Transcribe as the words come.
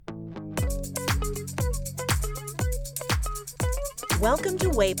Welcome to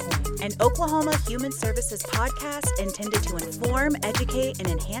Waypoint, an Oklahoma Human Services podcast intended to inform, educate, and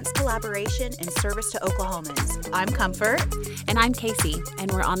enhance collaboration in service to Oklahomans. I'm Comfort. And I'm Casey,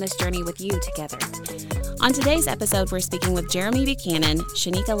 and we're on this journey with you together. On today's episode, we're speaking with Jeremy Buchanan,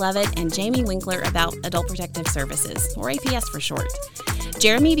 Shanika Lovett, and Jamie Winkler about Adult Protective Services, or APS for short.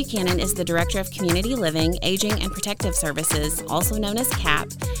 Jeremy Buchanan is the Director of Community Living, Aging, and Protective Services, also known as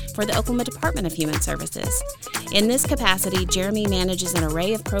CAP, for the Oklahoma Department of Human Services. In this capacity, Jeremy manages an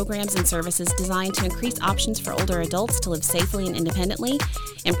array of programs and services designed to increase options for older adults to live safely and independently,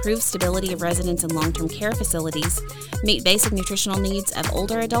 improve stability of residents in long-term care facilities, meet basic nutritional needs of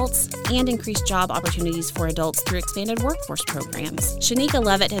older adults, and increase job opportunities for adults through expanded workforce programs. Shanika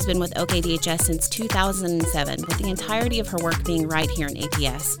Lovett has been with OKDHS since 2007, with the entirety of her work being right here in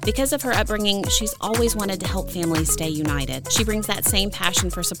APS. Because of her upbringing, she's always wanted to help families stay united. She brings that same passion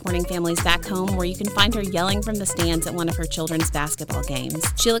for supporting families back home, where you can find her yelling from the stands at one of her children's basketball games.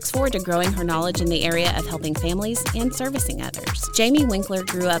 She looks forward to growing her knowledge in the area of helping families and servicing others. Jamie Winkler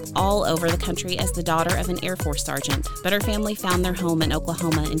grew up all over the country as the daughter of an Air Force sergeant, but her family found their home in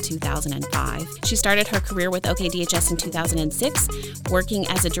Oklahoma in 2005. She started her career with OKDHS in 2006, working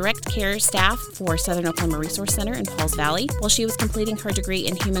as a direct care staff for Southern Oklahoma Resource Center in Pauls Valley, while she was completing her degree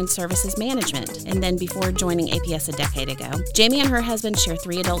in Human Services Management, and then before joining APS a decade ago. Jamie and her husband share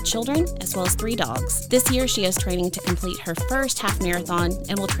 3 adult children, as well as 3 dogs. This year, she is training to complete her first half marathon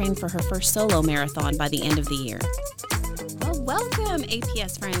and will train for her first solo marathon by the end of the year. Well, welcome,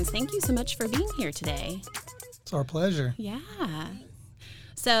 APS friends. Thank you so much for being here today. It's our pleasure. Yeah.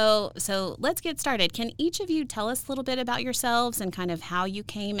 So let's get started. Can each of you tell us a little bit about yourselves and kind of how you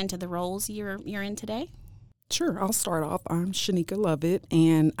came into the roles you're in today? Sure, I'll start off. I'm Shanika Lovett,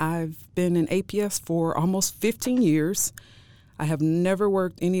 and I've been in APS for almost 15 years. I have never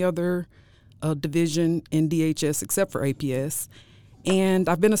worked any other division in DHS except for APS, and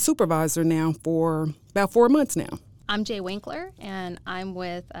I've been a supervisor now for about 4 months now. I'm Jay Winkler, and I'm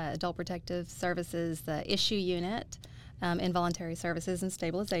with Adult Protective Services, the Issue Unit, Involuntary Services and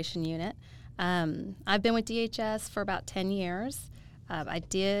Stabilization Unit. I've been with DHS for about 10 years. I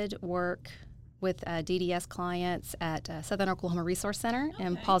did work with DDS clients at Southern Oklahoma Resource Center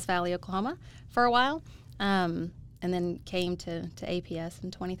in Pauls Valley, Oklahoma for a while, and then came to APS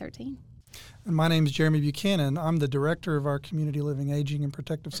in 2013. And my name is Jeremy Buchanan. I'm the Director of our Community Living, Aging, and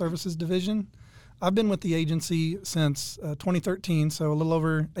Protective Services Division. I've been with the agency since 2013, so a little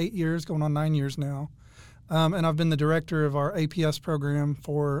over 8 years, going on 9 years now. And I've been the director of our APS program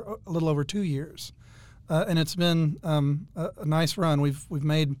for a little over 2 years. And it's been a nice run. We've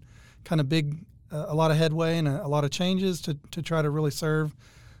made kind of a lot of headway and a lot of changes to try to really serve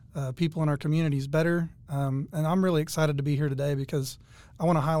people in our communities better. And I'm really excited to be here today because I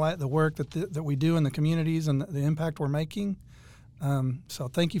want to highlight the work that we do in the communities and the impact we're making. So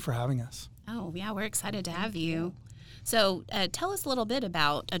thank you for having us. Oh, yeah, we're excited to have you. So tell us a little bit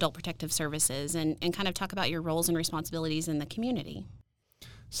about Adult Protective Services and kind of talk about your roles and responsibilities in the community.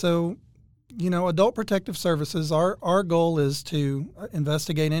 So, Adult Protective Services, our goal is to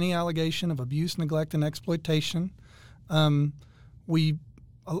investigate any allegation of abuse, neglect, and exploitation. A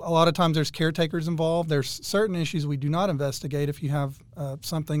lot of times there's caretakers involved. There's certain issues we do not investigate. If you have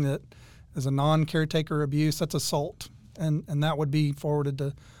something that is a non-caretaker abuse, that's assault, and that would be forwarded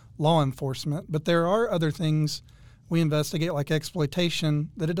to law enforcement. But there are other things we investigate, like exploitation,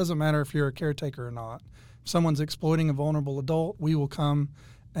 that it doesn't matter if you're a caretaker or not. If someone's exploiting a vulnerable adult, we will come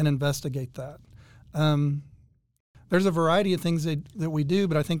and investigate that. There's a variety of things that we do,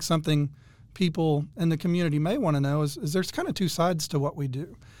 but I think something people in the community may want to know is there's kind of 2 sides to what we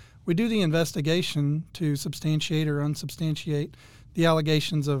do. We do the investigation to substantiate or unsubstantiate the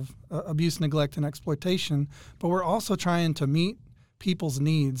allegations of abuse, neglect, and exploitation, but we're also trying to meet people's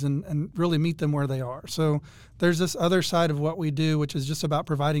needs and really meet them where they are. So there's this other side of what we do, which is just about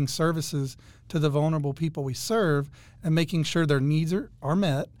providing services to the vulnerable people we serve and making sure their needs are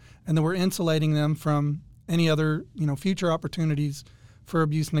met and that we're insulating them from any other future opportunities for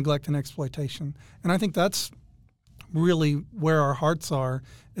abuse, neglect, and exploitation. And I think that's really where our hearts are,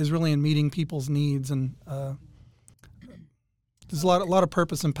 is really in meeting people's needs. And there's a lot of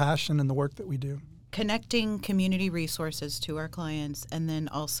purpose and passion in the work that we do. Connecting community resources to our clients, and then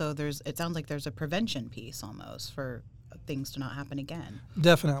also it sounds like there's a prevention piece almost for things to not happen again.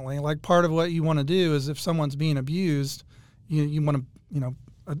 Definitely. Like part of what you want to do is if someone's being abused, you want to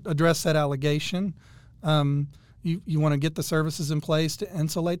address that allegation. You want to get the services in place to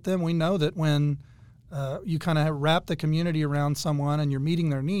insulate them. We know that when you kind of wrap the community around someone and you're meeting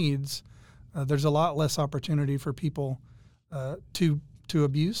their needs, there's a lot less opportunity for people to to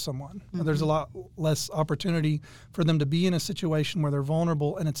abuse someone. There's a lot less opportunity for them to be in a situation where they're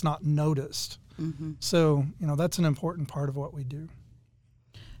vulnerable and it's not noticed. So, that's an important part of what we do.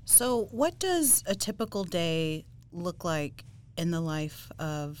 So what does a typical day look like in the life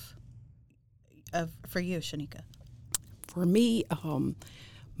of for you, Shanika? For me,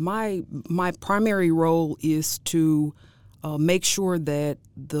 my primary role is to make sure that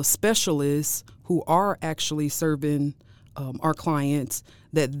the specialists who are actually serving our clients,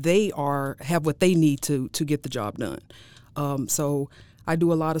 that they have what they need to get the job done. So I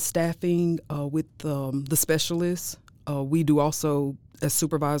do a lot of staffing with the specialists. We do also, as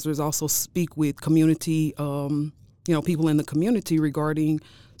supervisors, also speak with community, people in the community regarding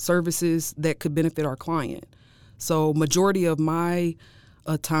services that could benefit our client. So majority of my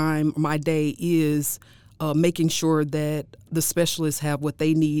time, my day is making sure that the specialists have what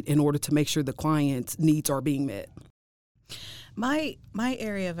they need in order to make sure the client's needs are being met. My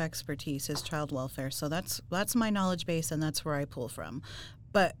area of expertise is child welfare, so that's my knowledge base, and that's where I pull from.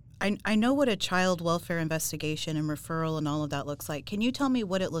 But I know what a child welfare investigation and referral and all of that looks like. Can you tell me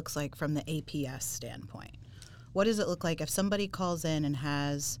what it looks like from the APS standpoint? What does it look like if somebody calls in and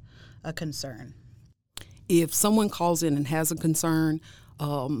has a concern? If someone calls in and has a concern, we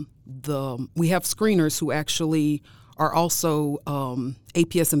have screeners who actually are also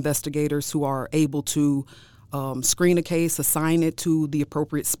APS investigators who are able to screen a case, assign it to the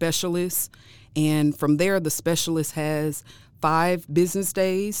appropriate specialist, and from there the specialist has 5 business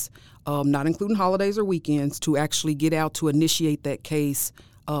days, not including holidays or weekends, to actually get out to initiate that case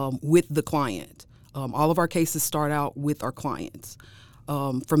with the client. All of our cases start out with our clients.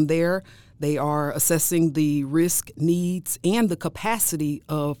 From there, they are assessing the risk, needs, and the capacity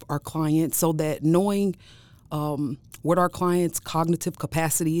of our clients, so that knowing what our client's cognitive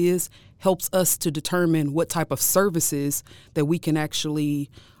capacity is helps us to determine what type of services that we can actually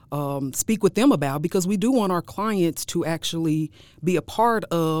speak with them about, because we do want our clients to actually be a part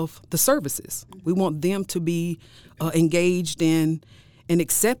of the services. We want them to be engaged in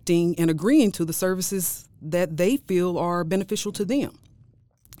accepting and agreeing to the services that they feel are beneficial to them.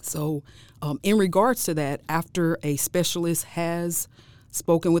 So in regards to that, after a specialist has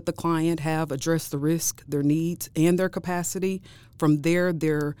spoken with the client, have addressed the risk, their needs, and their capacity, from there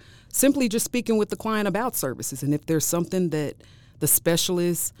they're simply just speaking with the client about services. And if there's something that the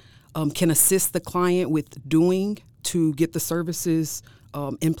specialist can assist the client with doing to get the services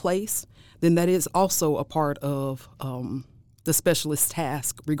in place, then that is also a part of the specialist's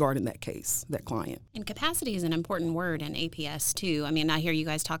task regarding that case, that client. And capacity is an important word in APS too. I mean, I hear you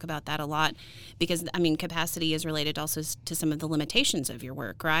guys talk about that a lot because, capacity is related also to some of the limitations of your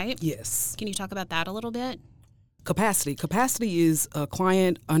work, right? Yes. Can you talk about that a little bit? Capacity. Capacity is a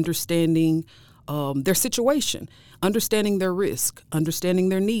client understanding their situation, understanding their risk, understanding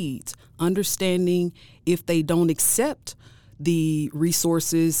their needs, understanding if they don't accept the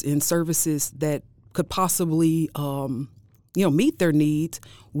resources and services that could possibly meet their needs,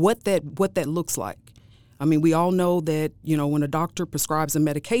 what that looks like. I mean, we all know that, when a doctor prescribes a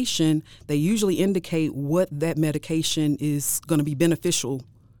medication, they usually indicate what that medication is going to be beneficial,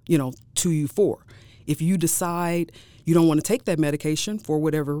 to you for. If you decide you don't want to take that medication for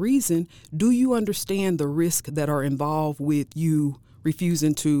whatever reason, do you understand the risk that are involved with you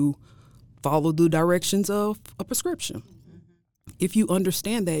refusing to follow the directions of a prescription? If you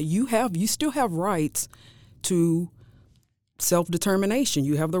understand that, you still have rights to self-determination.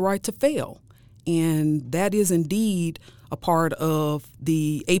 You have the right to fail. And that is indeed a part of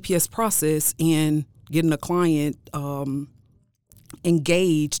the APS process in getting a client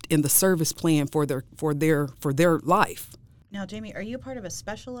engaged in the service plan for their life. Now, Jamie, are you part of a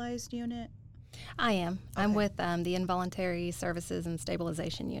specialized unit? I am. Okay. I'm with the Involuntary Services and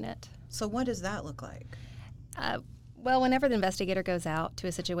Stabilization Unit. So what does that look like? Well, whenever the investigator goes out to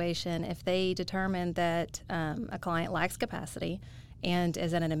a situation, if they determine that a client lacks capacity and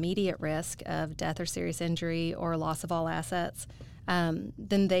is at an immediate risk of death or serious injury or loss of all assets,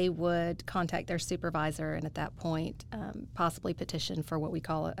 then they would contact their supervisor and at that point possibly petition for what we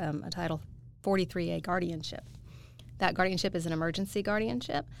call a Title 43A guardianship. That guardianship is an emergency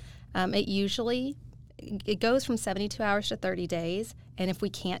guardianship. It goes from 72 hours to 30 days, and if we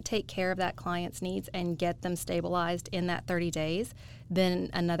can't take care of that client's needs and get them stabilized in that 30 days,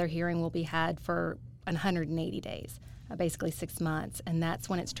 then another hearing will be had for 180 days, basically 6 months, and that's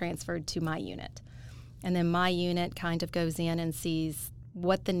when it's transferred to my unit. And then my unit kind of goes in and sees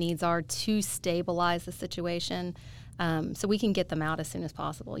what the needs are to stabilize the situation so we can get them out as soon as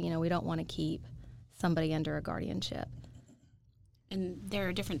possible. We don't want to keep somebody under a guardianship. And there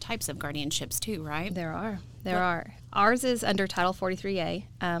are different types of guardianships too, right? There are. Ours is under Title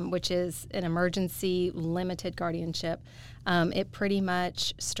 43A, which is an emergency limited guardianship. It pretty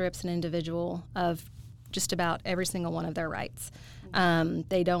much strips an individual of just about every single one of their rights.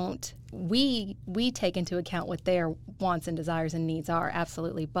 We take into account what their wants and desires and needs are,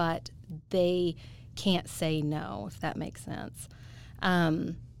 absolutely, but they can't say no, if that makes sense.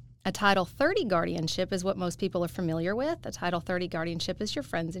 A Title 30 guardianship is what most people are familiar with. A Title 30 guardianship is your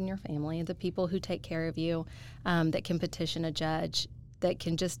friends and your family, the people who take care of you, that can petition a judge, that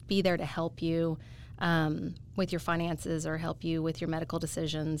can just be there to help you with your finances or help you with your medical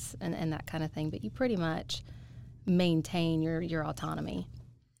decisions and that kind of thing. But you pretty much maintain your autonomy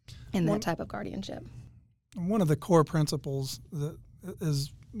in that type of guardianship. One of the core principles that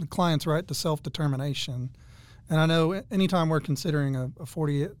is the client's right to self-determination. And I know anytime we're considering a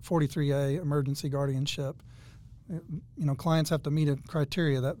 43A emergency guardianship, clients have to meet a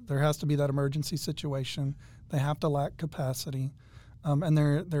criteria that there has to be that emergency situation. They have to lack capacity, and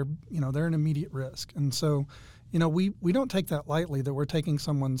they're an immediate risk. And so, we don't take that lightly, that we're taking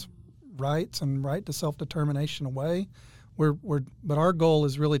someone's rights and right to self-determination away. But our goal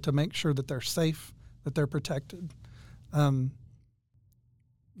is really to make sure that they're safe, that they're protected.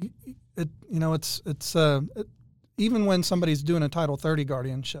 Even when somebody's doing a Title 30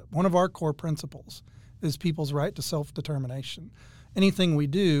 guardianship, one of our core principles is people's right to self-determination. Anything we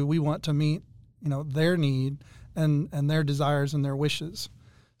do, we want to meet, their need and their desires and their wishes.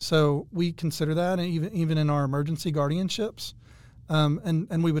 So we consider that even in our emergency guardianships.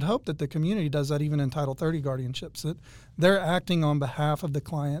 And we would hope that the community does that even in Title 30 guardianships, that they're acting on behalf of the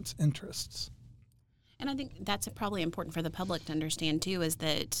client's interests. And I think that's probably important for the public to understand, too, is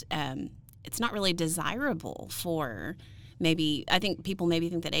that it's not really desirable for I think people maybe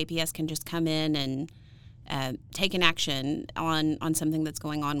think that APS can just come in and take an action on something that's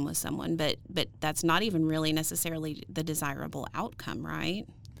going on with someone, but that's not even really necessarily the desirable outcome, right?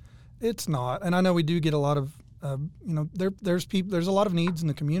 It's not. And I know we do get a lot of there's a lot of needs in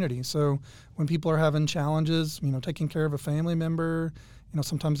the community. So when people are having challenges, taking care of a family member,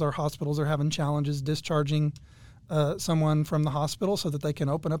 sometimes our hospitals are having challenges discharging someone from the hospital so that they can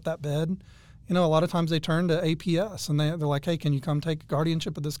open up that bed. A lot of times they turn to APS and they're like, hey, can you come take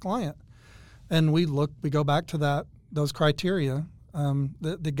guardianship of this client? And we go back to those criteria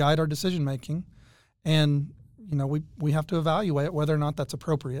that guide our decision making, and we have to evaluate whether or not that's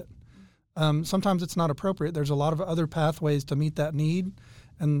appropriate. Sometimes it's not appropriate. There's a lot of other pathways to meet that need,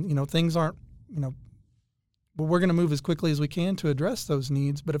 and things aren't we're going to move as quickly as we can to address those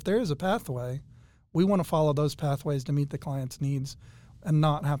needs. But if there is a pathway, we want to follow those pathways to meet the client's needs and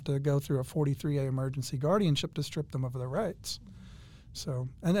not have to go through a 43A emergency guardianship to strip them of their rights. So,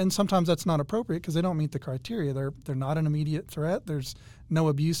 and sometimes that's not appropriate because they don't meet the criteria. They're not an immediate threat. There's no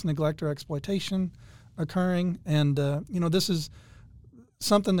abuse, neglect, or exploitation occurring. And, this is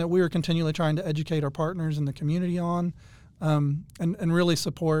something that we are continually trying to educate our partners in the community on, and really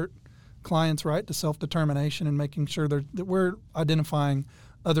support clients' right to self-determination and making sure that we're identifying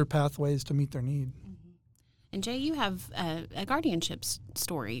other pathways to meet their need. And Jay, you have a guardianship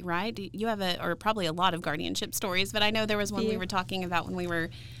story, right? You have or probably a lot of guardianship stories, but I know there was one we were talking about when we were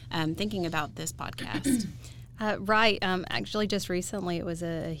thinking about this podcast. Right. Actually, just recently, it was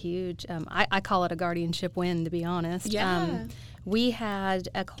a huge, I call it a guardianship win, to be honest. Yeah. We had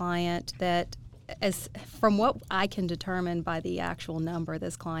a client that, as from what I can determine by the actual number,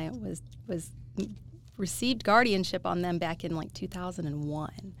 this client was received guardianship on them back in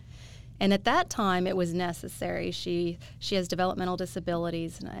 2001. And at that time, it was necessary. She has developmental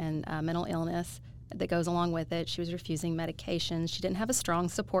disabilities and mental illness that goes along with it. She was refusing medications. She didn't have a strong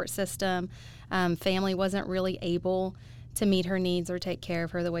support system. Family wasn't really able to meet her needs or take care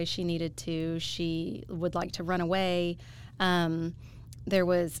of her the way she needed to. She would like to run away. There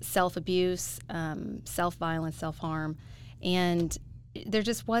was self-abuse, self-violence, self-harm, and there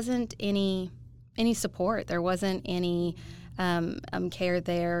just wasn't any support. There wasn't any care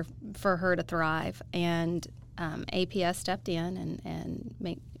there for her to thrive. And APS stepped in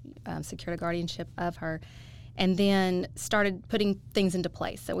and secured a guardianship of her, and then started putting things into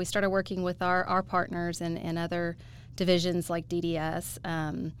place. So we started working with our partners and other divisions like DDS,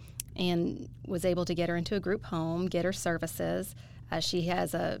 and was able to get her into a group home, get her services. She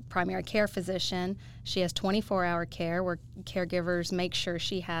has a primary care physician. She has 24-hour care where caregivers make sure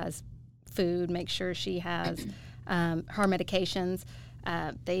she has food, make sure she has her medications.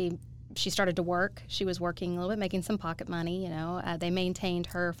 She started to work. She was working a little bit, making some pocket money. They maintained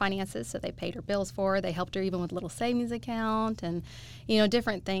her finances, so they paid her bills for her. They helped her even with a little savings account and,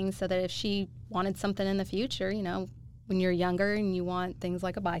 different things, so that if she wanted something in the future, when you're younger and you want things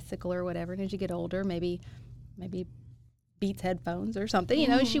like a bicycle or whatever, and as you get older, maybe Beats headphones or something. You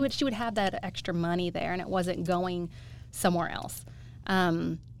know, she would have that extra money there, and it wasn't going somewhere else.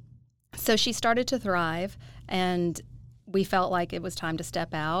 So she started to thrive, and we felt like it was time to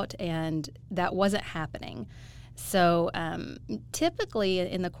step out, and that wasn't happening. So typically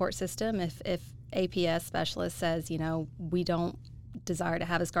in the court system, if APS specialist says, you know, we don't desire to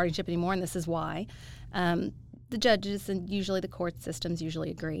have this guardianship anymore, and this is why, the judges and usually the court systems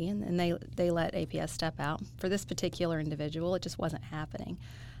usually agree, and they let APS step out. For this particular individual, it just wasn't happening.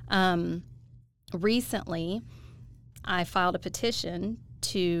 Recently, I filed a petition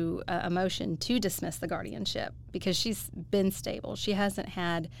to a motion to dismiss the guardianship because she's been stable. She hasn't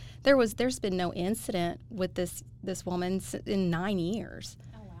had there's been no incident with this woman in 9 years.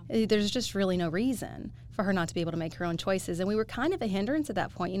 Oh, wow. There's just really no reason for her not to be able to make her own choices, and we were kind of a hindrance at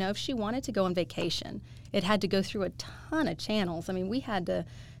that point. You know, if she wanted to go on vacation, it had to go through a ton of channels. I mean, we had to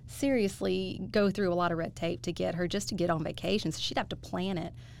seriously go through a lot of red tape to get her just to get on vacation, so she'd have to plan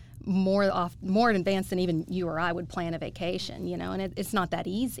it more in advance than even you or I would plan a vacation, you know, and it's not that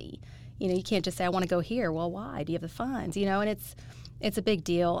easy. You know, you can't just say, I want to go here. Well, why? Do you have the funds? You know, and it's a big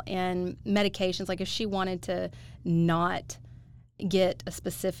deal. And medications, like if she wanted to not get a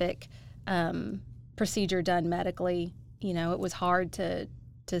specific procedure done medically, you know, it was hard to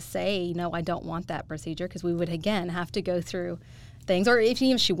say, no, I don't want that procedure, because we would, again, have to go through things. Or if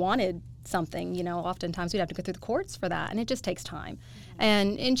even she wanted something, you know, oftentimes we'd have to go through the courts for that, and it just takes time.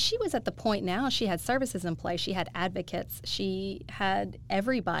 And she was at the point now, she had services in place, she had advocates, she had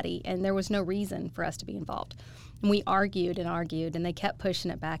everybody, and there was no reason for us to be involved. And we argued, and they kept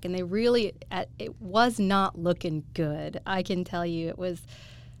pushing it back, and they really, it was not looking good. I can tell you, it was,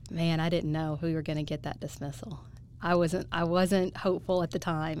 man, I didn't know who we were going to get that dismissal. I wasn't hopeful at the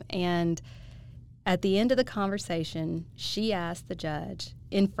time, and at the end of the conversation, she asked the judge,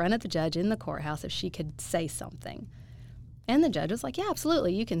 in front of the judge in the courthouse, if she could say something. And the judge was like, yeah,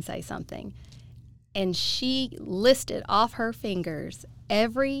 absolutely, you can say something. And she listed off her fingers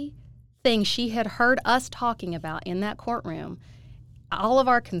everything she had heard us talking about in that courtroom, all of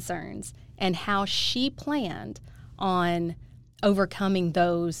our concerns, and how she planned on overcoming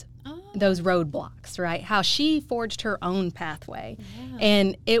those roadblocks, right? How she forged her own pathway. Yeah.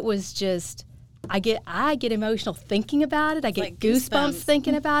 And it was just... I get emotional thinking about it. I get like goosebumps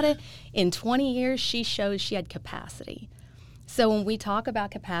thinking about it. In 20 years, she showed she had capacity. So when we talk about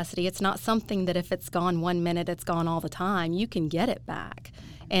capacity, it's not something that if it's gone 1 minute, it's gone all the time. You can get it back.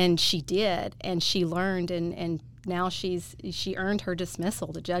 And she did, and she learned, and now she earned her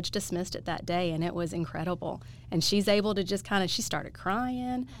dismissal. The judge dismissed it that day, and it was incredible. And she's able to just she started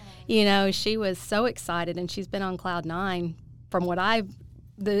crying. You know, she was so excited, and she's been on cloud nine from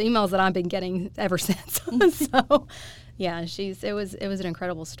the emails that I've been getting ever since. So, yeah, it was an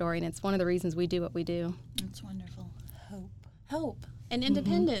incredible story, and it's one of the reasons we do what we do. That's wonderful. Hope, and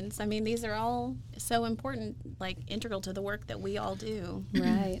independence. Mm-hmm. I mean, these are all so important, like integral to the work that we all do.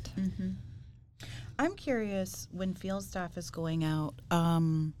 Right. Mm-hmm. I'm curious, when field staff is going out,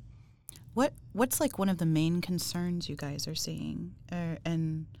 what's like one of the main concerns you guys are seeing,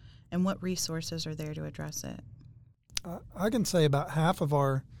 and what resources are there to address it? I can say about half of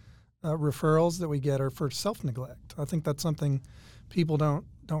our referrals that we get are for self-neglect. I think that's something people don't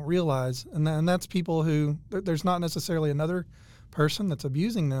realize, and that's people who, there's not necessarily another person that's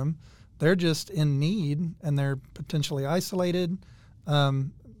abusing them. They're just in need, and they're potentially isolated,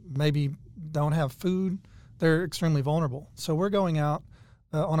 maybe don't have food. They're extremely vulnerable. So we're going out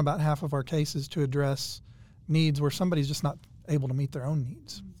on about half of our cases to address needs where somebody's just not able to meet their own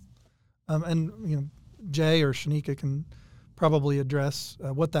needs. And, you know, Jay or Shanika can probably address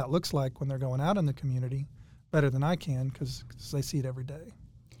what that looks like when they're going out in the community better than I can, because they see it every day.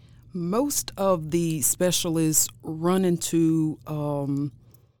 Most of the specialists run into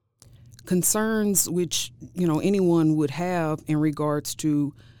concerns which, you know, anyone would have in regards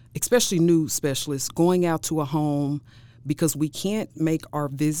to, especially new specialists, going out to a home, because we can't make our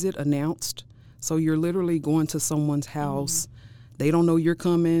visit announced. So you're literally going to someone's house. Mm-hmm. They don't know you're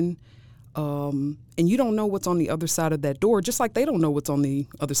coming. And you don't know what's on the other side of that door, just like they don't know what's on the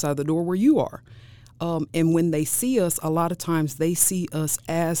other side of the door where you are. And when they see us, a lot of times they see us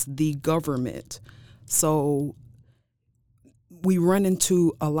as the government. So we run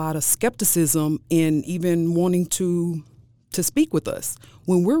into a lot of skepticism in even wanting to speak with us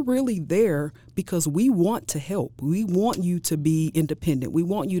when we're really there because we want to help. We want you to be independent. We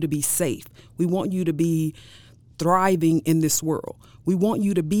want you to be safe. We want you to be thriving in this world. We want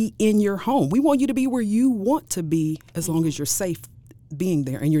you to be in your home. We want you to be where you want to be as long as you're safe being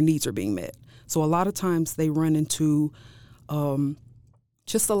there and your needs are being met. So a lot of times they run into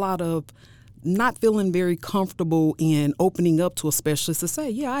just a lot of not feeling very comfortable in opening up to a specialist to say,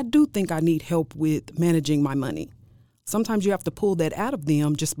 yeah, I do think I need help with managing my money. Sometimes you have to pull that out of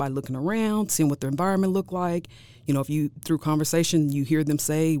them just by looking around, seeing what their environment look like. You know, if you, through conversation, you hear them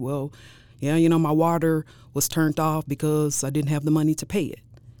say, well, yeah, you know, my water was turned off because I didn't have the money to pay it.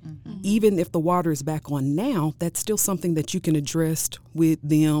 Mm-hmm. Even if the water is back on now, that's still something that you can address with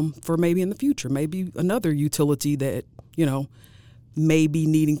them for maybe in the future, maybe another utility that, you know, may be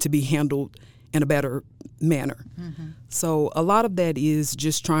needing to be handled in a better manner. Mm-hmm. So a lot of that is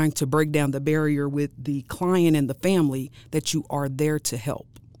just trying to break down the barrier with the client and the family that you are there to help.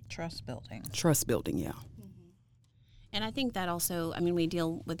 Trust building. Trust building, yeah. And I think that also, I mean, we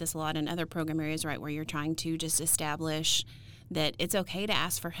deal with this a lot in other program areas, right, where you're trying to just establish that it's okay to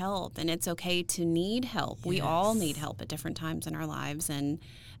ask for help and it's okay to need help. Yes. We all need help at different times in our lives. And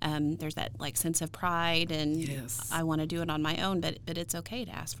there's that like sense of pride and yes. I want to do it on my own, but it's okay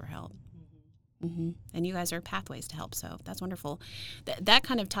to ask for help. Mm-hmm. And you guys are pathways to help, so that's wonderful. That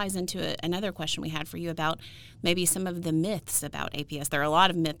kind of ties into another question we had for you about maybe some of the myths about APS. There are a lot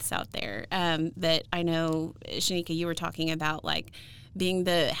of myths out there that I know, Shanika, you were talking about, like being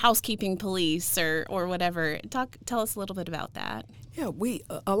the housekeeping police or whatever. Tell us a little bit about that. Yeah,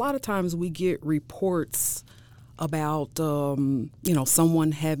 a lot of times we get reports about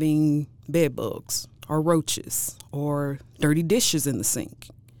someone having bed bugs or roaches or dirty dishes in the sink.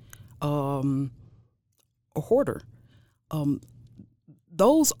 A hoarder.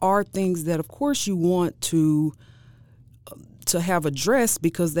 Those are things that, of course, you want to have addressed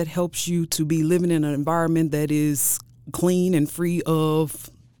because that helps you to be living in an environment that is clean and free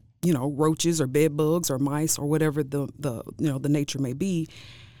of, roaches or bed bugs or mice or whatever the nature may be.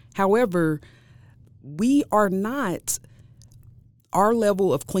 However, our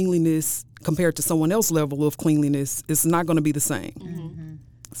level of cleanliness compared to someone else's level of cleanliness is not going to be the same. Mm-hmm.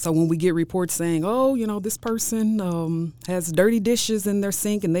 So when we get reports saying, this person has dirty dishes in their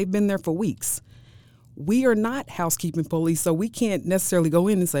sink and they've been there for weeks, we are not housekeeping police, so we can't necessarily go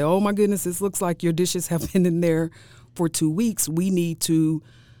in and say, oh, my goodness, this looks like your dishes have been in there for 2 weeks. We need to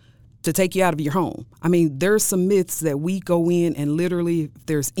take you out of your home. I mean, there's some myths that we go in and literally, if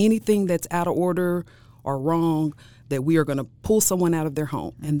there's anything that's out of order or wrong, that we are going to pull someone out of their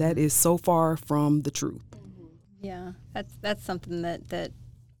home. And that is so far from the truth. Yeah, that's something that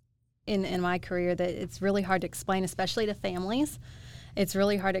in my career that it's really hard to explain, especially to families. It's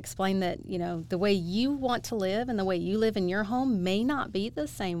really hard to explain that, the way you want to live and the way you live in your home may not be the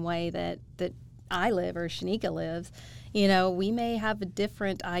same way that I live or Shanika lives. We may have a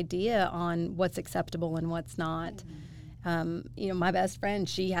different idea on what's acceptable and what's not. Mm-hmm. My best friend,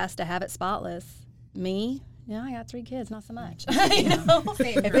 she has to have it spotless. Me, I got 3 kids, not so much.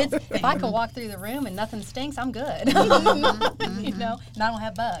 If I can walk through the room and nothing stinks, I'm good. Mm-hmm. And I don't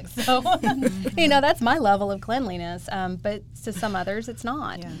have bugs. So, that's my level of cleanliness. But to some others, it's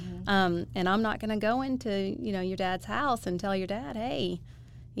not. Yeah. And I'm not going to go into, your dad's house and tell your dad, hey,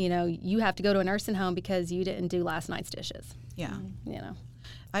 you have to go to a nursing home because you didn't do last night's dishes. Yeah.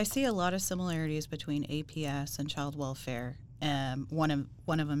 I see a lot of similarities between APS and child welfare.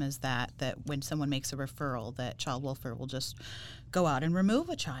 One of them is that when someone makes a referral, that child welfare will just go out and remove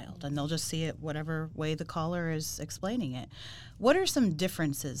a child, and they'll just see it whatever way the caller is explaining it. What are some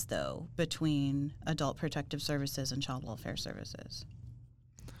differences, though, between adult protective services and child welfare services?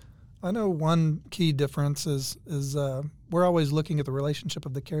 I know one key difference is we're always looking at the relationship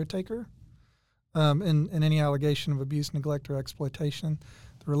of the caretaker in any allegation of abuse, neglect, or exploitation.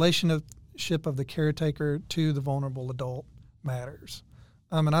 The relationship of the caretaker to the vulnerable adult matters.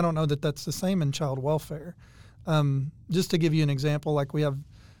 And I don't know that that's the same in child welfare. Just to give you an example, like we have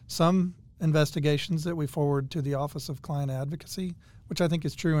some investigations that we forward to the Office of Client Advocacy, which I think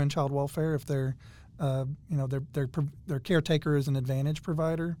is true in child welfare if their caretaker is an Advantage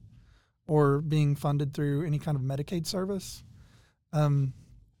provider or being funded through any kind of Medicaid service. That'd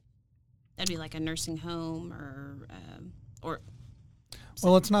be like a nursing home or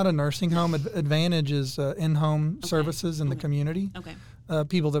Well, it's not a nursing home. Advantage is in-home services in the community. Okay.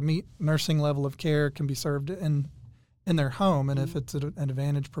 People that meet nursing level of care can be served in their home, and if it's an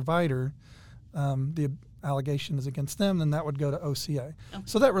Advantage provider, the allegation is against them, then that would go to OCA. Okay.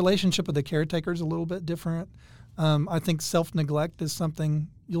 So that relationship with the caretaker is a little bit different. I think self-neglect is something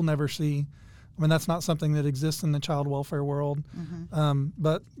you'll never see. I mean, that's not something that exists in the child welfare world. Mm-hmm.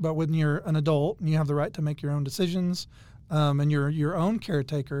 But when you're an adult and you have the right to make your own decisions, and you're your own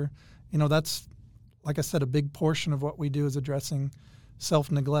caretaker, that's, like I said, a big portion of what we do is addressing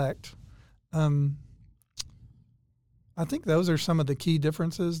self-neglect. I I think those are some of the key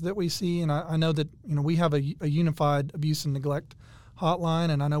differences that we see. And I know that, we have a unified abuse and neglect hotline,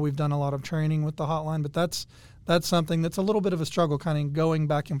 and I know we've done a lot of training with the hotline, but that's something that's a little bit of a struggle, kind of going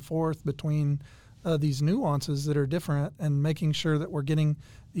back and forth between these nuances that are different and making sure that we're getting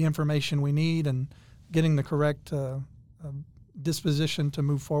the information we need and getting the correct disposition to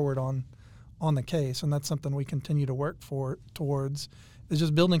move forward on the case. And that's something we continue to work towards, is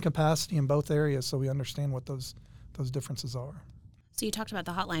just building capacity in both areas so we understand what those differences are. So you talked about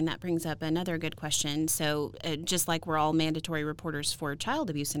the hotline. That brings up another good question. So just like we're all mandatory reporters for child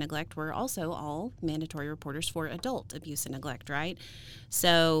abuse and neglect, we're also all mandatory reporters for adult abuse and neglect, right?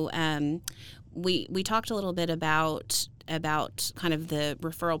 So we talked a little bit about kind of the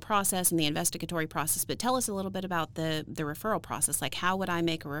referral process and the investigatory process, but tell us a little bit about the referral process. Like, how would I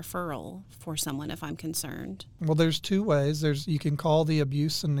make a referral for someone if I'm concerned? Well, there's two ways. You can call the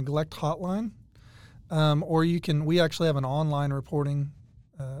abuse and neglect hotline. Or we actually have an online reporting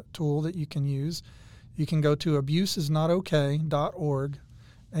tool that you can use. You can go to abuseisnotok.org,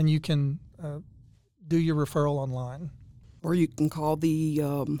 and you can do your referral online. Or you can call the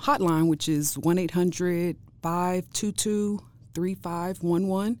hotline, which is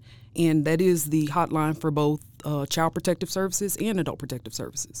 1-800-522-3511, and that is the hotline for both Child Protective Services and Adult Protective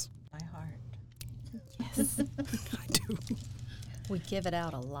Services. My heart. Yes. I do. We give it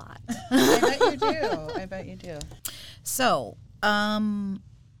out a lot. I bet you do. So, I'm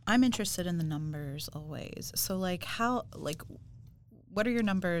interested in the numbers always. So, what are your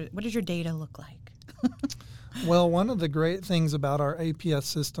numbers? What does your data look like? Well, one of the great things about our APS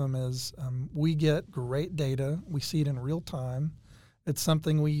system is we get great data. We see it in real time. It's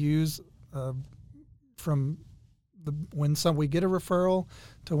something we use from when we get a referral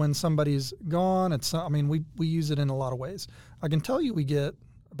to when somebody's gone. We use it in a lot of ways. I can tell you we get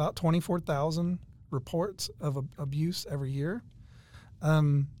about 24,000 reports of abuse every year.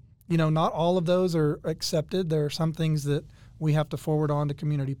 Not all of those are accepted. There are some things that we have to forward on to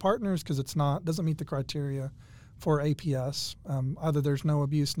community partners because doesn't meet the criteria for APS. Either there's no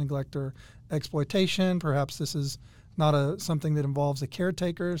abuse, neglect, or exploitation. Perhaps this is not something that involves a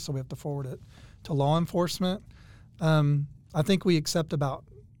caretaker, so we have to forward it to law enforcement. I think we accept about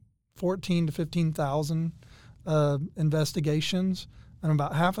 14 to 15,000 investigations, and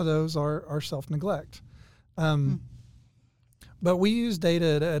about half of those are self-neglect. But we use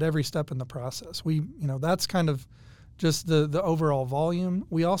data at every step in the process. That's kind of just the overall volume.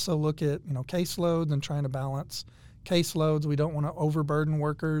 We also look at, caseloads and trying to balance caseloads. We don't want to overburden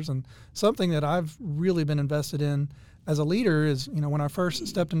workers. And something that I've really been invested in as a leader is, when I first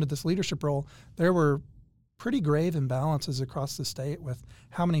stepped into this leadership role, there were pretty grave imbalances across the state with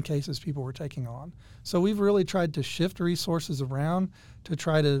how many cases people were taking on. So we've really tried to shift resources around to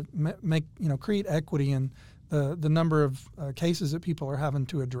try to create equity in the number of cases that people are having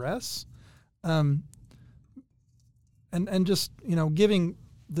to address. And just, giving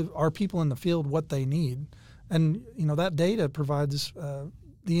our people in the field what they need. And, that data provides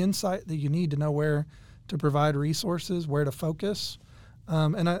the insight that you need to know where to provide resources, where to focus. I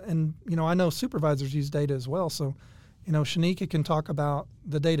know supervisors use data as well. So, Shanika can talk about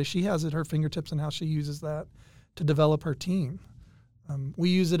the data she has at her fingertips and how she uses that to develop her team. We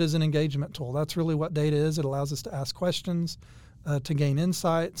use it as an engagement tool. That's really what data is. It allows us to ask questions, to gain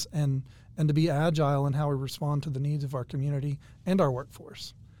insights, and to be agile in how we respond to the needs of our community and our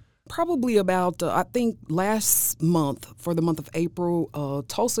workforce. Probably about, I think last month, for the month of April,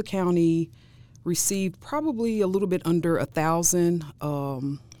 Tulsa County received probably a little bit under 1,000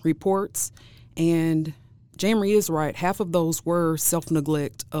 reports. And Jamie is right, half of those were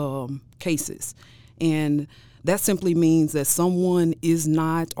self-neglect cases. And that simply means that someone is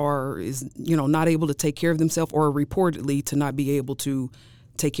not not able to take care of themselves, or reportedly to not be able to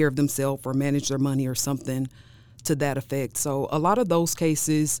take care of themselves or manage their money or something to that effect. So a lot of those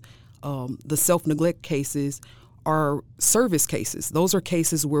cases, the self-neglect cases, are service cases. Those are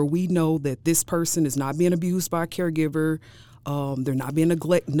cases where we know that this person is not being abused by a caregiver, they're not being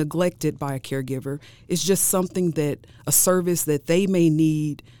neglected by a caregiver. It's just something a service that they may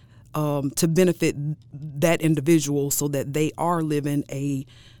need to benefit that individual so that they are living a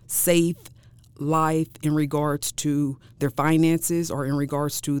safe life in regards to their finances or in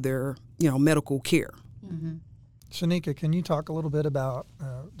regards to their, medical care. Mm-hmm. Shanika, can you talk a little bit about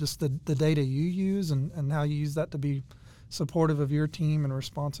just the data you use and how you use that to be supportive of your team and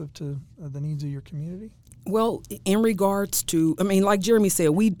responsive to the needs of your community? Well, in regards to, like Jeremy said,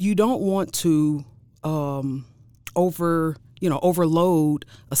 you don't want to overload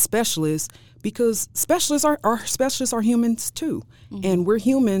a specialist, because specialists are humans too, mm-hmm. and we're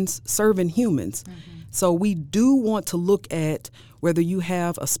humans serving humans. Mm-hmm. So we do want to look at whether you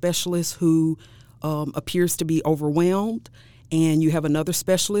have a specialist who appears to be overwhelmed, and you have another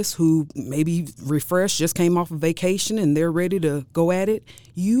specialist who maybe refreshed, just came off of vacation, and they're ready to go at it.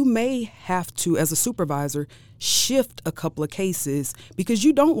 You may have to, as a supervisor, shift a couple of cases because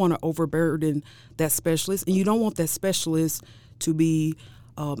you don't want to overburden that specialist, and you don't want that specialist to be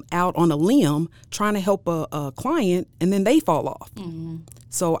out on a limb trying to help a client and then they fall off. Mm-hmm.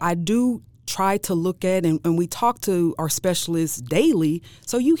 So I do try to look at, and we talk to our specialists daily,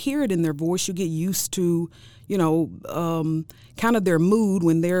 so you hear it in their voice. You get used to, kind of their mood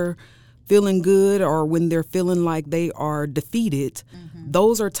when they're feeling good or when they're feeling like they are defeated. Mm-hmm.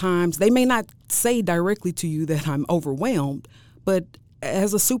 Those are times they may not say directly to you that I'm overwhelmed, but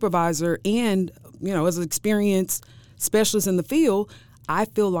as a supervisor and, as an experienced specialist in the field, I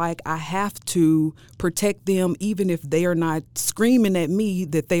feel like I have to protect them even if they are not screaming at me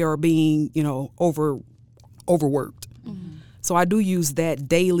that they are being, overworked. Mm-hmm. So I do use that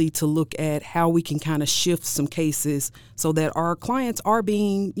daily to look at how we can kind of shift some cases so that our clients are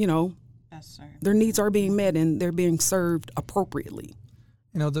being, their needs are being met and they're being served appropriately.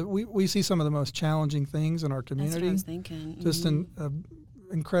 We see some of the most challenging things in our community. That's what I was thinking. Just in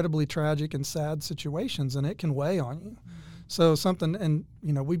incredibly tragic and sad situations, and it can weigh on you. Mm-hmm. So something, and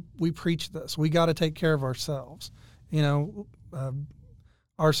we preach this. We got to take care of ourselves.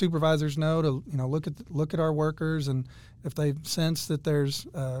 Our supervisors know to look at our workers, and if they sense that there's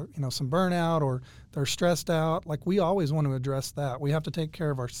some burnout or they're stressed out, like we always want to address that. We have to take care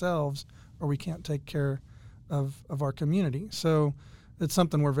of ourselves, or we can't take care of our community. So it's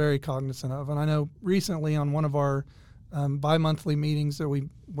something we're very cognizant of. And I know recently on one of our bi-monthly meetings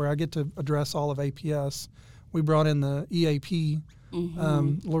where I get to address all of APS, we brought in the EAP.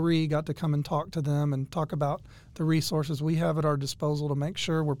 Mm-hmm. Loree got to come and talk to them and talk about the resources we have at our disposal to make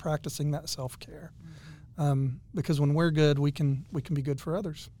sure we're practicing that self-care. Mm-hmm. Because when we're good, we can be good for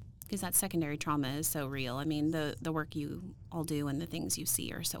others. Because that secondary trauma is so real. I mean, the work you all do and the things you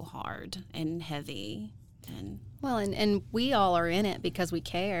see are so hard and heavy. And we all are in it because we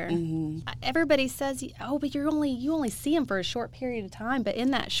care. Mm-hmm. Everybody says, but you only see them for a short period of time. But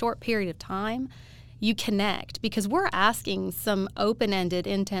in that short period of time, you connect because we're asking some open-ended,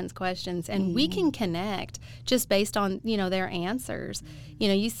 intense questions, and mm-hmm. we can connect just based on, their answers.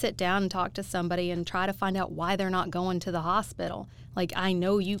 Mm-hmm. You sit down and talk to somebody and try to find out why they're not going to the hospital. Like, I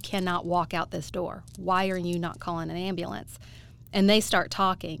know you cannot walk out this door. Why are you not calling an ambulance? And they start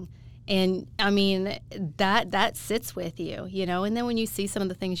talking. And, I mean, that sits with you, And then when you see some of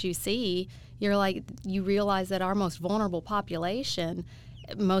the things you see, you're like, you realize that our most vulnerable population,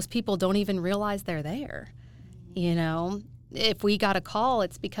 most people don't even realize they're there. If we got a call,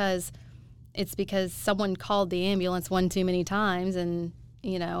 it's because someone called the ambulance one too many times, and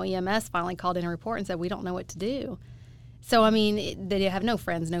EMS finally called in a report and said we don't know what to do. So I mean, they have no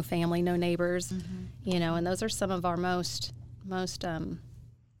friends, no family, no neighbors, mm-hmm. And those are some of our most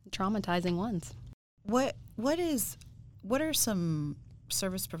traumatizing ones. What are some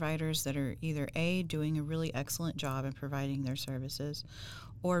service providers that are either A, doing a really excellent job in providing their services,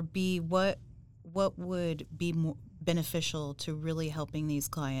 or B, what would be more beneficial to really helping these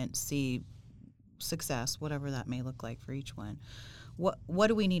clients see success, whatever that may look like for each one? What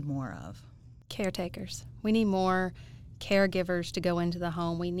do we need more of? Caretakers. We need more caregivers to go into the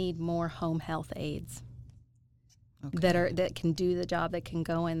home. We need more home health aides that can do the job, that can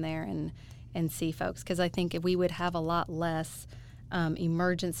go in there and see folks, because I think if we would have a lot less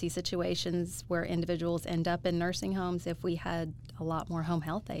emergency situations where individuals end up in nursing homes if we had a lot more home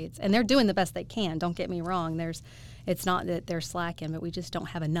health aides. And they're doing the best they can, don't get me wrong. It's not that they're slacking, but we just don't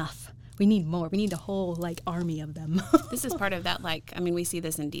have enough. We need more. We need a whole army of them. This is part of that, we see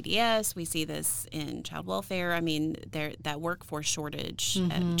this in DDS, we see this in child welfare. I mean, that workforce shortage,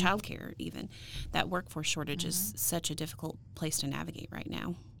 mm-hmm. childcare even, that workforce shortage mm-hmm. is such a difficult place to navigate right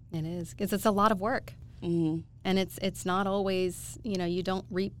now. It is, because it's a lot of work. Mm-hmm. And it's not always, you don't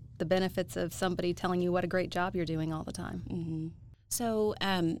reap the benefits of somebody telling you what a great job you're doing all the time. Mm-hmm. So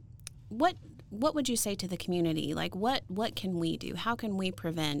what would you say to the community? What can we do? How can we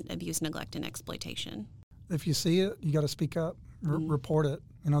prevent abuse, neglect, and exploitation? If you see it, you got to speak up, mm-hmm. report it.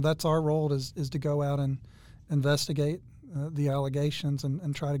 That's our role is to go out and investigate the allegations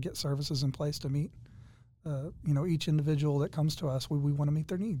and try to get services in place to meet, each individual that comes to us. We want to meet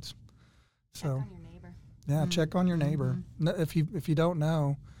their needs. So. Check on your neighbor. Yeah, mm-hmm. check on your neighbor. Mm-hmm. If you don't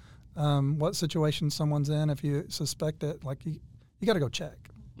know what situation someone's in, if you suspect it, you got to go check.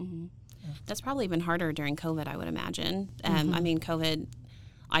 Mm-hmm. Yeah. That's probably been harder during COVID, I would imagine. Mm-hmm. I mean, COVID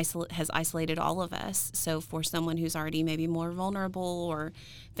has isolated all of us. So for someone who's already maybe more vulnerable or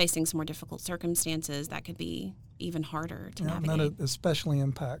facing some more difficult circumstances, that could be even harder to navigate. And that especially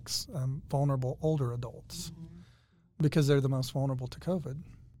impacts vulnerable older adults because they're the most vulnerable to COVID.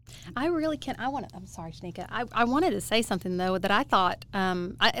 I really can't. I'm sorry, Shanika. I wanted to say something, though, that I thought,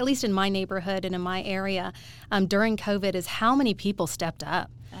 at least in my neighborhood and in my area, during COVID, is how many people stepped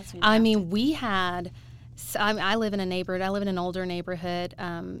up. That's I mean, we had. I live in a neighborhood. I live in an older neighborhood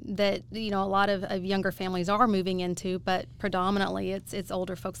that a lot of younger families are moving into, but predominantly it's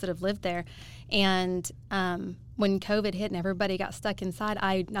older folks that have lived there. And when COVID hit and everybody got stuck inside,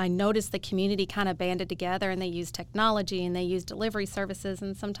 I noticed the community kind of banded together, and they used technology and they used delivery services,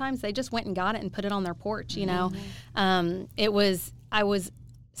 and sometimes they just went and got it and put it on their porch. I was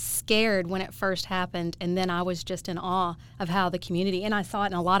scared when it first happened, and then I was just in awe of how the community, and I saw it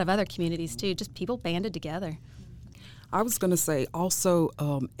in a lot of other communities too, just people banded together. I was going to say also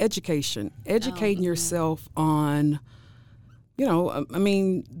educating yourself on,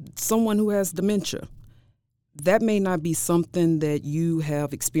 someone who has dementia. That may not be something that you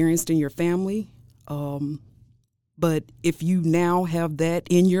have experienced in your family, but if you now have that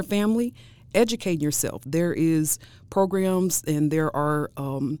in your family, educate yourself. There is programs and there are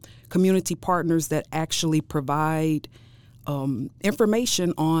community partners that actually provide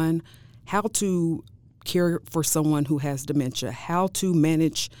information on how to care for someone who has dementia, how to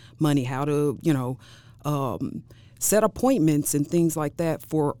manage money, how to, set appointments and things like that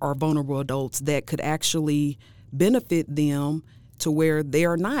for our vulnerable adults that could actually benefit them to where they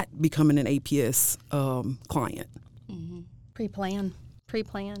are not becoming an APS client. Mm-hmm. Pre-plan.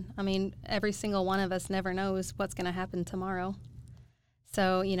 I mean, every single one of us never knows what's going to happen tomorrow.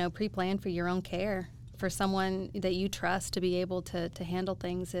 So, pre-plan for your own care, for someone that you trust to be able to handle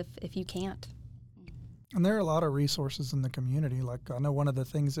things if you can't. And there are a lot of resources in the community. Like, I know one of the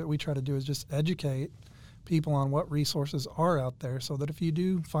things that we try to do is just educate people on what resources are out there so that if you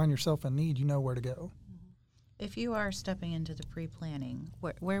do find yourself in need, you know where to go. If you are stepping into the pre-planning,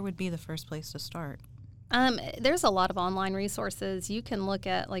 where would be the first place to start? There's a lot of online resources. You can look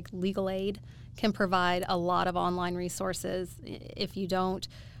at, like, Legal Aid can provide a lot of online resources. If you don't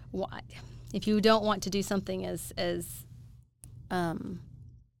want to do something as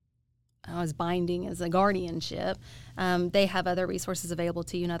binding as a guardianship, they have other resources available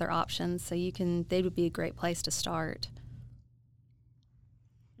to you and other options. So they would be a great place to start.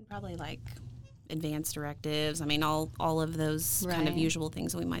 Probably like advanced directives. I mean, all of those kind of usual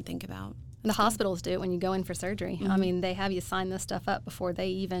things that we might think about. And the hospitals do it when you go in for surgery. Mm-hmm. I mean, they have you sign this stuff up before they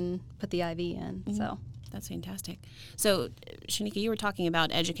even put the IV in. Mm-hmm. So that's fantastic. So, Shanika, you were talking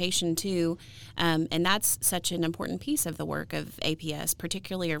about education too, and that's such an important piece of the work of APS,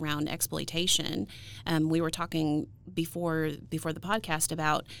 particularly around exploitation. We were talking before the podcast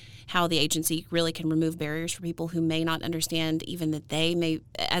about how the agency really can remove barriers for people who may not understand even that they may,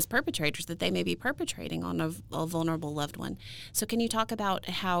 as perpetrators, that they may be perpetrating on a vulnerable loved one. So can you talk about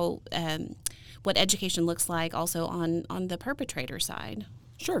how what education looks like also on the perpetrator side?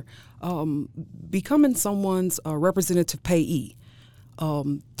 Sure. Becoming someone's representative payee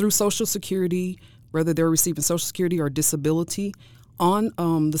through Social Security, whether they're receiving Social Security or disability, on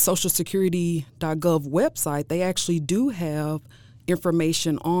the socialsecurity.gov website, they actually do have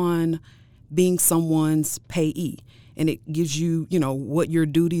information on being someone's payee. And it gives you, what your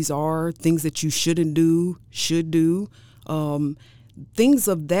duties are, things that you shouldn't do, should do. Things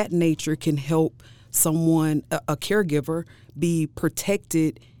of that nature can help someone, a caregiver, be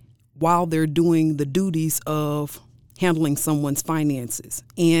protected while they're doing the duties of handling someone's finances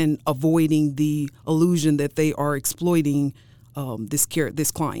and avoiding the illusion that they are exploiting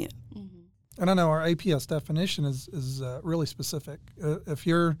this client. And I know our APS definition is really specific. If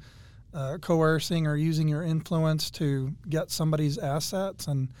you're coercing or using your influence to get somebody's assets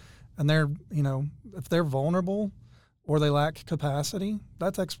and they're, if they're vulnerable or they lack capacity,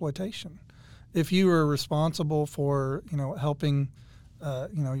 that's exploitation. If you are responsible for, helping,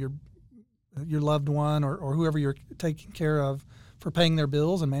 your loved one or whoever you're taking care of for paying their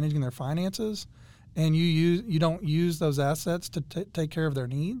bills and managing their finances, and you don't use those assets to take care of their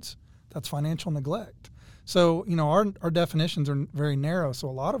needs, that's financial neglect. So, our definitions are very narrow. So a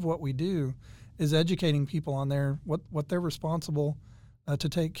lot of what we do is educating people on what they're responsible to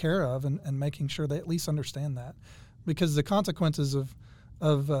take care of and making sure they at least understand that. Because the consequences of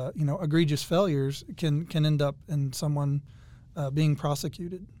egregious failures can end up in someone being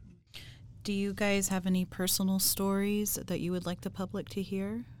prosecuted. Do you guys have any personal stories that you would like the public to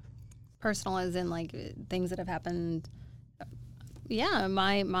hear? Personal as in, like, things that have happened. Yeah, in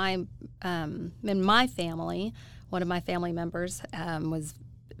my family, one of my family members was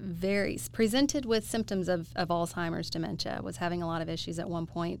presented with symptoms of Alzheimer's dementia, was having a lot of issues at one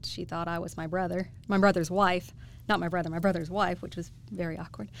point. She thought I was my brother's wife, not my brother, my brother's wife, which was very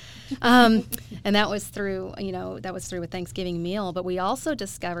awkward. And that was through a Thanksgiving meal. But we also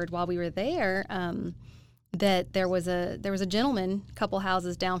discovered while we were there that there was a gentleman, a couple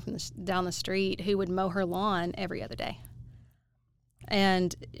houses down the street, who would mow her lawn every other day.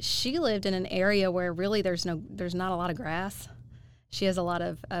 And she lived in an area where really there's not a lot of grass. She has a lot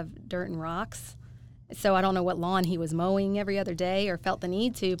of dirt and rocks. So I don't know what lawn he was mowing every other day or felt the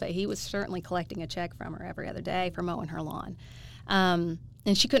need to, but he was certainly collecting a check from her every other day for mowing her lawn. And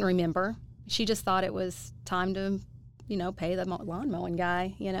she couldn't remember. She just thought it was time to, pay the lawn mowing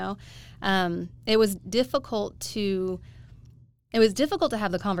guy, It was difficult to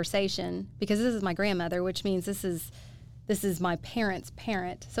have the conversation because this is my grandmother, which means this is my parent's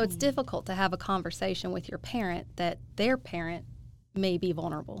parent. So it's difficult to have a conversation with your parent that their parent may be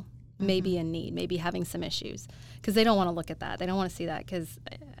vulnerable, may be in need, may be having some issues, because they don't want to look at that. They don't want to see that because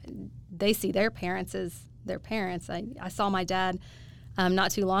they see their parents as their parents. I saw my dad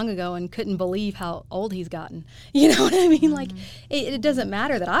not too long ago and couldn't believe how old he's gotten. You know what I mean? Like, it doesn't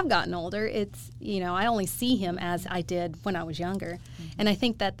matter that I've gotten older. It's, I only see him as I did when I was younger. And I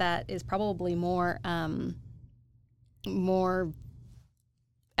think that is probably more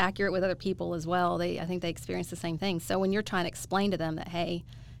accurate with other people as well. I think they experience the same thing. So when you're trying to explain to them that, hey,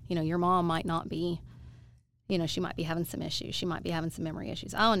 your mom might not be, she might be having some issues. She might be having some memory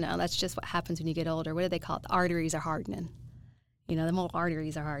issues. Oh, no, that's just what happens when you get older. What do they call it? The arteries are hardening. The little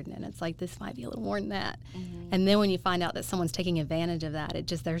arteries are hardening. It's like, this might be a little more than that. And then when you find out that someone's taking advantage of that,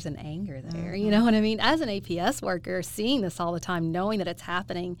 there's an anger there. You know what I mean? As an APS worker, seeing this all the time, knowing that it's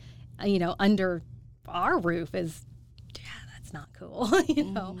happening, under our roof is, that's not cool,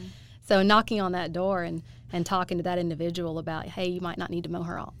 So knocking on that door and talking to that individual about, hey, you might not need to mow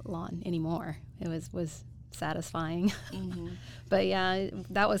her lawn anymore. It was satisfying. But yeah,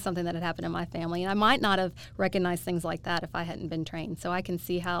 that was something that had happened in my family. And I might not have recognized things like that if I hadn't been trained. So I can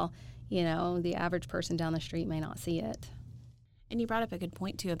see how, the average person down the street may not see it. And you brought up a good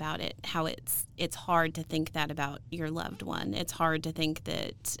point, too, about it, how it's hard to think that about your loved one. It's hard to think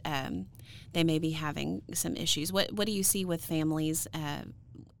that they may be having some issues. What do you see with families?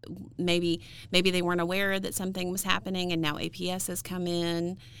 Maybe they weren't aware that something was happening, and now APS has come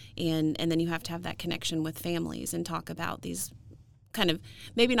in, and then you have to have that connection with families and talk about these kind of,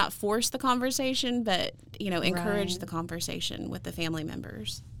 maybe not force the conversation, but, encourage the conversation with the family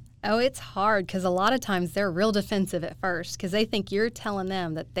members. Oh, it's hard because a lot of times they're real defensive at first because they think you're telling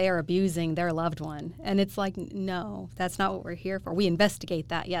them that they're abusing their loved one. And it's like, no, that's not what we're here for. We investigate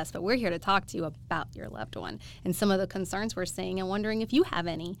that, yes, but we're here to talk to you about your loved one and some of the concerns we're seeing and wondering if you have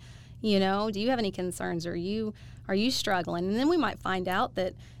any. Do you have any concerns? Are you struggling? And then we might find out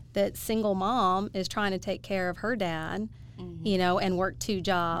that single mom is trying to take care of her dad, and work 2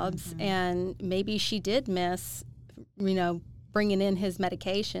 jobs. And maybe she did miss, bringing in his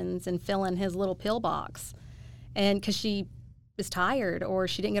medications and filling his little pill box. And because she was tired or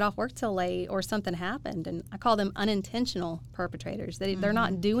she didn't get off work till late or something happened. And I call them unintentional perpetrators. They're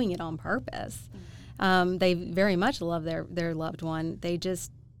not doing it on purpose. They very much love their loved one. They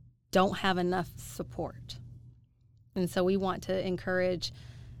just don't have enough support. And so we want to encourage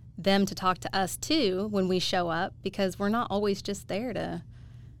them to talk to us too when we show up, because we're not always just there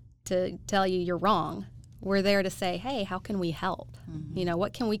to tell you you're wrong. We're there to say, hey, how can we help?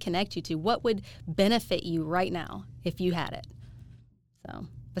 What can we connect you to? What would benefit you right now if you had it? So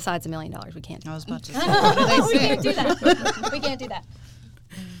besides $1 million, we can't. I was about to say, what do they say? We can't do that. We can't do that.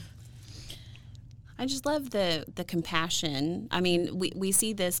 I just love the compassion. I mean, we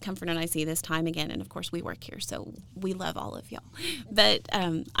see this, Comfort and I see this time again, and of course we work here, so we love all of y'all. But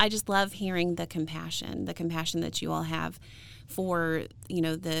I just love hearing the compassion that you all have for,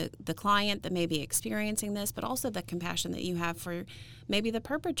 the client that may be experiencing this, but also the compassion that you have for maybe the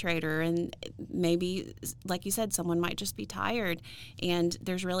perpetrator. And maybe, like you said, someone might just be tired, and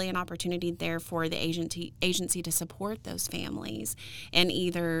there's really an opportunity there for the agency to support those families and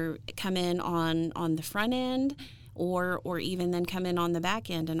either come in on the front end or even then come in on the back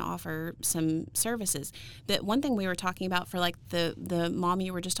end and offer some services. But one thing we were talking about for like the mom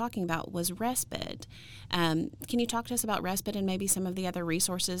you were just talking about was respite. Can you talk to us about respite and maybe some of the other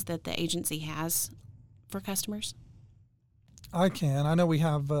resources that the agency has for customers? I can. I know we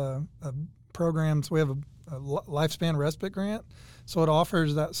have programs. We have a lifespan respite grant, so it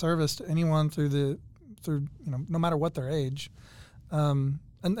offers that service to anyone through no matter what their age. And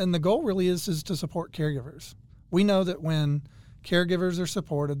the goal really is to support caregivers. We know that when caregivers are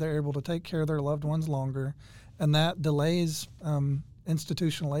supported, they're able to take care of their loved ones longer, and that delays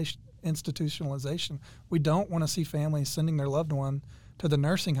institutionalization. We don't want to see families sending their loved one to the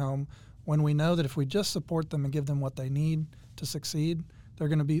nursing home when we know that if we just support them and give them what they need to succeed, they're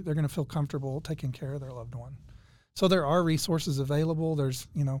going to feel comfortable taking care of their loved one. So there are resources available. There's,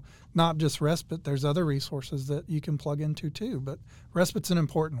 not just respite. There's other resources that you can plug into too. But respite's an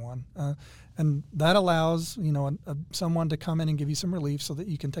important one, and that allows someone to come in and give you some relief so that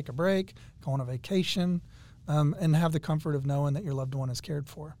you can take a break, go on a vacation, and have the comfort of knowing that your loved one is cared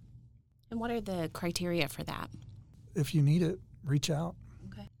for. And what are the criteria for that? If you need it, reach out.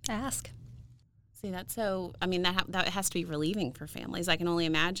 Okay. Ask. See, that's so. I mean, that has to be relieving for families. I can only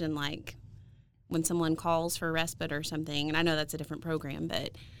imagine, when someone calls for respite or something, and I know that's a different program,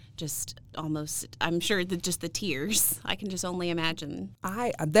 but just almost, I'm sure that just the tears, I can just only imagine.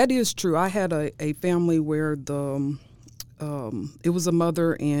 That is true. I had a family where it was a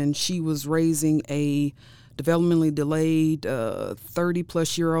mother, and she was raising a developmentally delayed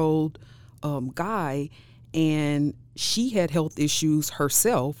 30-plus-year-old guy, and she had health issues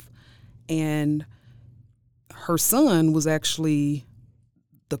herself, and her son was actually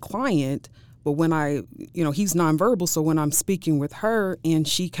the client. But when he's nonverbal, so when I'm speaking with her and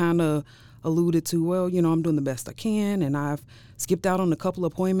she kind of alluded to, well, I'm doing the best I can, and I've skipped out on a couple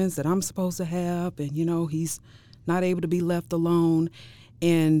of appointments that I'm supposed to have, and, he's not able to be left alone.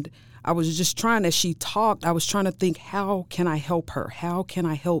 And I was just trying, as she talked, I was trying to think, how can I help her? How can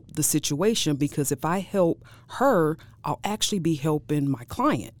I help the situation? Because if I help her, I'll actually be helping my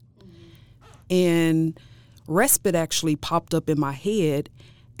client. Mm-hmm. And respite actually popped up in my head.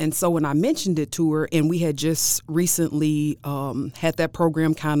 And so when I mentioned it to her, and we had just recently had that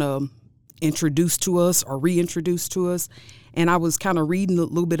program kind of introduced to us or reintroduced to us, and I was kind of reading a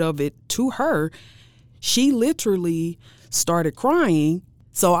little bit of it to her, she literally started crying.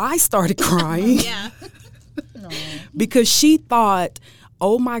 So I started crying. Yeah. Because she thought,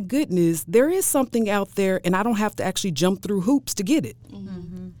 oh my goodness, there is something out there, and I don't have to actually jump through hoops to get it.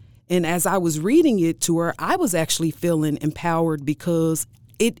 Mm-hmm. And as I was reading it to her, I was actually feeling empowered because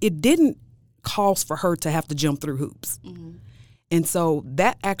it didn't cause for her to have to jump through hoops. Mm-hmm. And so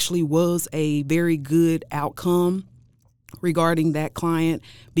that actually was a very good outcome regarding that client,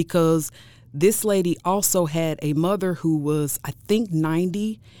 because this lady also had a mother who was, I think,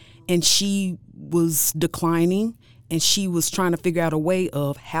 90, and she was declining, and she was trying to figure out a way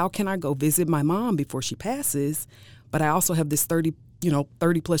of, how can I go visit my mom before she passes? But I also have this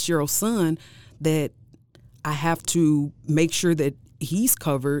 30-plus-year-old son that I have to make sure that he's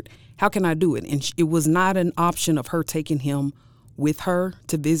covered. How can I do it? And it was not an option of her taking him with her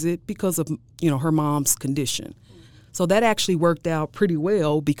to visit because of, her mom's condition. So that actually worked out pretty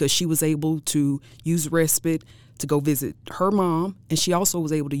well, because she was able to use respite to go visit her mom, and she also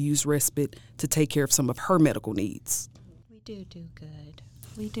was able to use respite to take care of some of her medical needs. We do good.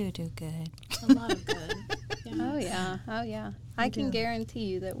 We do good. A lot of good. Yeah. Oh yeah. I can guarantee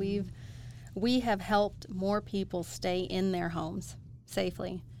you that we have helped more people stay in their homes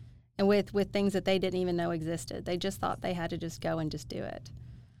safely, and with things that they didn't even know existed. They just thought they had to just go and just do it.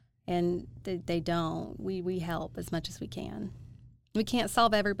 And they don't. We help as much as we can. We can't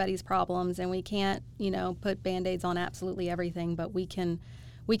solve everybody's problems, and we can't, put Band-Aids on absolutely everything, but we can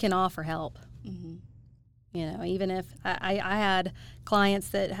offer help. Mm-hmm. Even if I had clients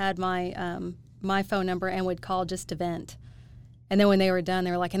that had my phone number and would call just to vent. And then when they were done,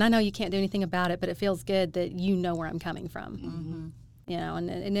 they were like, and I know you can't do anything about it, but it feels good that you know where I'm coming from. Mm-hmm.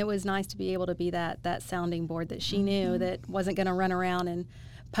 And it was nice to be able to be that sounding board that she knew that wasn't going to run around and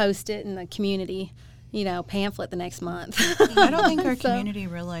post it in the community, pamphlet the next month. I don't think our community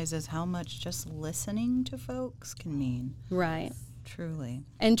realizes how much just listening to folks can mean. Right. Truly.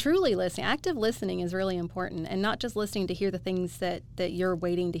 And truly listening. Active listening is really important, and not just listening to hear the things that you're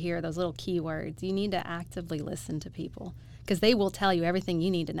waiting to hear, those little keywords. You need to actively listen to people, because they will tell you everything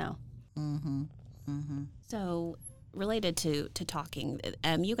you need to know. Mm-hmm. Mm-hmm. So related to talking,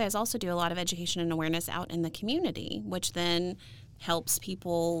 you guys also do a lot of education and awareness out in the community, which then helps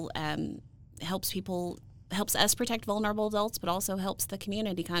us protect vulnerable adults, but also helps the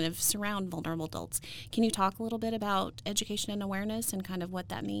community kind of surround vulnerable adults. Can you talk a little bit about education and awareness and kind of what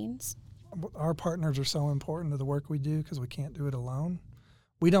that means? Our partners are so important to the work we do because we can't do it alone.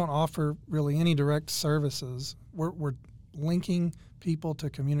 We don't offer really any direct services. We're linking people to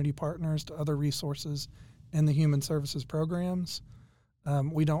community partners, to other resources in the human services programs.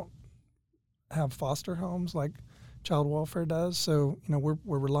 We don't have foster homes like child welfare does, so we're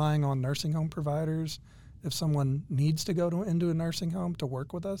relying on nursing home providers if someone needs to go into a nursing home to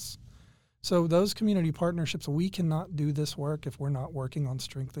work with us. So those community partnerships, we cannot do this work if we're not working on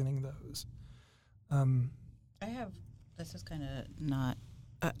strengthening those. I have This is kind of not,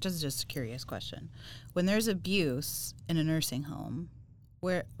 just a curious question. When there's abuse in a nursing home,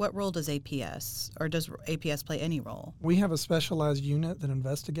 what role does APS, or does APS play any role? We have a specialized unit that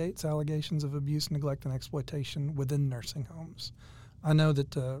investigates allegations of abuse, neglect, and exploitation within nursing homes. I know that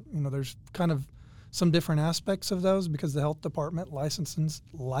there's kind of some different aspects of those because the health department licenses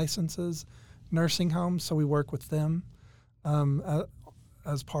nursing homes, so we work with them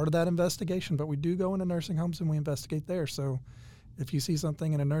as part of that investigation. But we do go into nursing homes and we investigate there. So if you see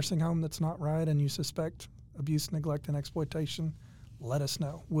something in a nursing home that's not right and you suspect abuse, neglect, and exploitation, let us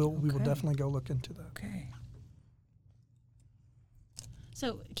know. We will definitely go look into that. Okay.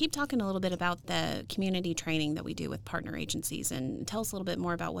 So keep talking a little bit about the community training that we do with partner agencies, and tell us a little bit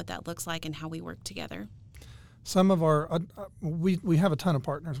more about what that looks like and how we work together. Some of our we have a ton of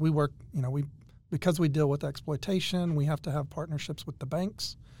partners. We work, because we deal with exploitation, we have to have partnerships with the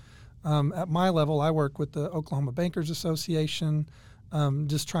banks. At my level, I work with the Oklahoma Bankers Association,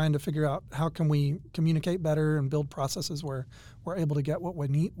 just trying to figure out how can we communicate better and build processes where we're able to get what we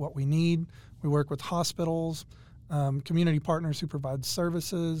need. We work with hospitals, community partners who provide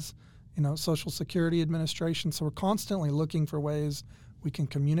services, Social Security Administration. So we're constantly looking for ways we can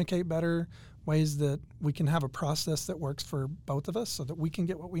communicate better, ways that we can have a process that works for both of us so that we can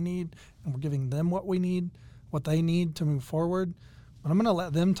get what we need and we're giving them what they need to move forward. But I'm going to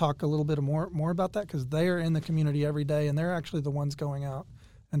let them talk a little bit more about that because they are in the community every day and they're actually the ones going out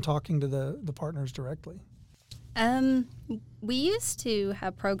and talking to the partners directly. We used to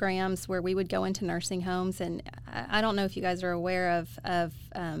have programs where we would go into nursing homes, and I don't know if you guys are aware of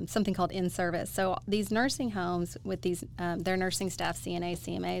something called in-service. So these nursing homes with these their nursing staff, CNAs,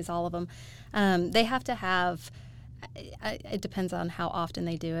 CMAs, all of them, they have to have, it depends on how often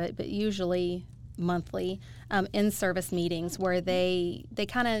they do it, but usually monthly in-service meetings where they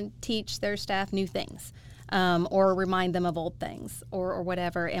kind of teach their staff new things. Or remind them of old things or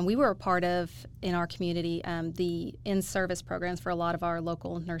whatever. And we were a part of, in our community, the in-service programs for a lot of our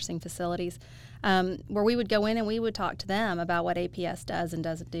local nursing facilities, where we would go in and we would talk to them about what APS does and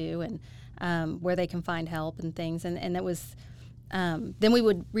doesn't do and where they can find help and things. And it was, then we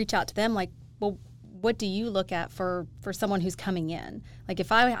would reach out to them like, well, what do you look at for someone who's coming in? Like if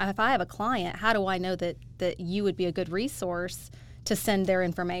I have a client, how do I know that you would be a good resource to send their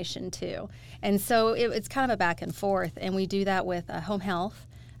information to? And so it's kind of a back and forth, and we do that with home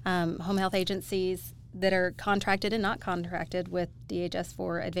health agencies that are contracted and not contracted with DHS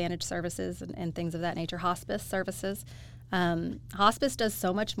for Advantage services and things of that nature, hospice services. Hospice does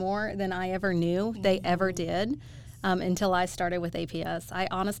so much more than I ever knew they ever did until I started with APS. I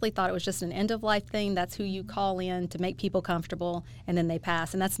honestly thought it was just an end-of-life thing. That's who you call in to make people comfortable, and then they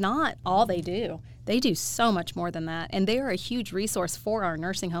pass. And that's not all they do. They do so much more than that. And they are a huge resource for our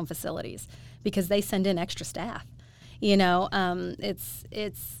nursing home facilities because they send in extra staff. It's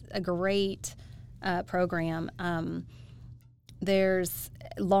a great program. There's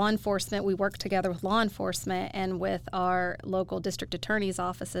law enforcement. We work together with law enforcement and with our local district attorney's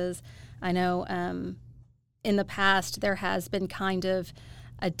offices. I know in the past there has been kind of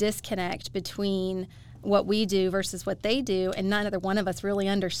a disconnect between what we do versus what they do, and neither one of us really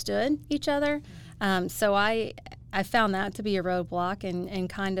understood each other. So I found that to be a roadblock and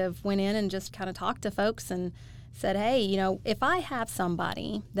kind of went in and just kind of talked to folks and said, hey, if I have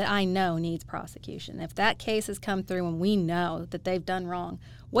somebody that I know needs prosecution, if that case has come through and we know that they've done wrong,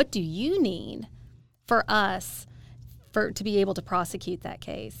 what do you need for us to be able to prosecute that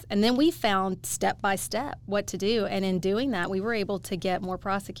case? And then we found step by step what to do. And in doing that, we were able to get more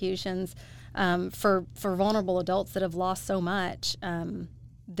prosecutions for vulnerable adults that have lost so much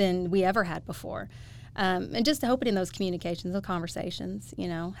than we ever had before. And just opening those communications, those conversations,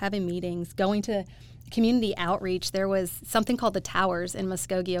 having meetings, going to community outreach. There was something called the Towers in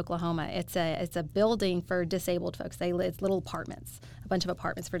Muskogee, Oklahoma. It's a building for disabled folks. It's little apartments, a bunch of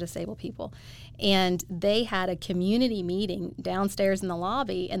apartments for disabled people. And they had a community meeting downstairs in the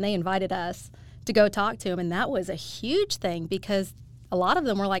lobby, and they invited us to go talk to them. And that was a huge thing because a lot of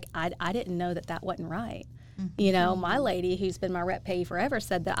them were like, I didn't know that wasn't right. My lady, who's been my rep payee forever,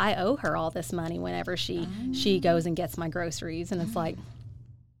 said that I owe her all this money whenever she goes and gets my groceries. And it's like,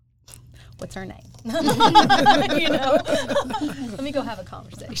 what's her name? Let me go have a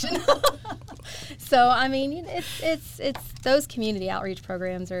conversation. So, I mean, it's those community outreach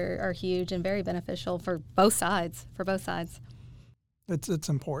programs are huge and very beneficial for both sides. It's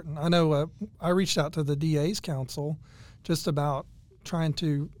important. I know I reached out to the DA's council just about trying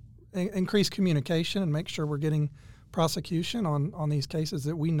to increase communication and make sure we're getting prosecution on these cases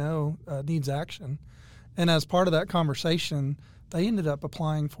that we know needs action. And as part of that conversation, they ended up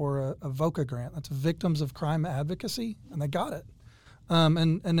applying for a VOCA grant. That's Victims of Crime Advocacy, and they got it.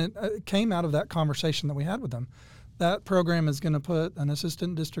 And it came out of that conversation that we had with them. That program is going to put an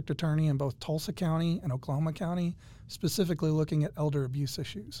assistant district attorney in both Tulsa County and Oklahoma County, specifically looking at elder abuse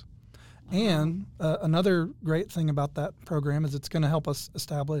issues. And another great thing about that program is it's going to help us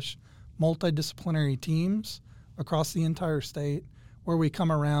establish multidisciplinary teams across the entire state where we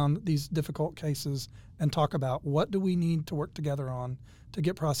come around these difficult cases and talk about what do we need to work together on to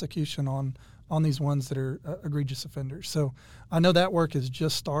get prosecution on these ones that are egregious offenders. So I know that work has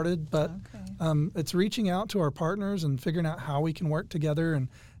just started, but it's reaching out to our partners and figuring out how we can work together and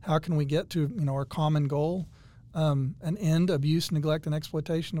how can we get to our common goal and end abuse, neglect, and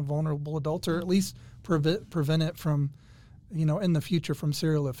exploitation of vulnerable adults, or at least prevent it from, in the future from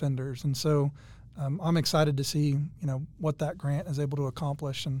serial offenders. And so I'm excited to see, what that grant is able to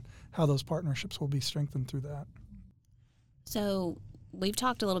accomplish and how those partnerships will be strengthened through that. So we've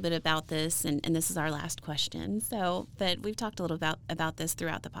talked a little bit about this, and this is our last question. But we've talked a little about this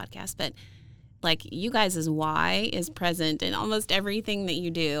throughout the podcast. But like, you guys' why is present in almost everything that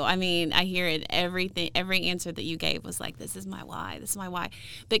you do. I mean, I hear it. Every answer that you gave was like, "This is my why. This is my why."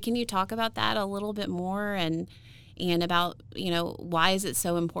 But can you talk about that a little bit more and about, why is it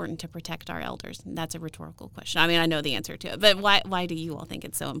so important to protect our elders? And that's a rhetorical question. I mean, I know the answer to it, but why do you all think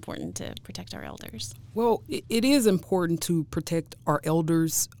it's so important to protect our elders? Well, it is important to protect our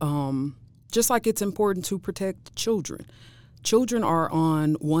elders, just like it's important to protect children. Children are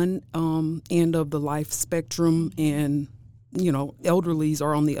on one end of the life spectrum, and, elderlies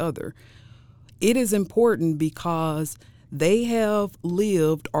are on the other. It is important because they have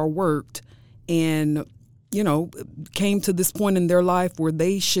lived or worked and came to this point in their life where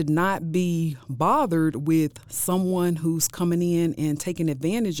they should not be bothered with someone who's coming in and taking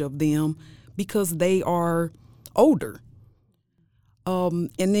advantage of them because they are older. And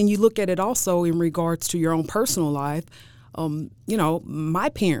then you look at it also in regards to your own personal life. My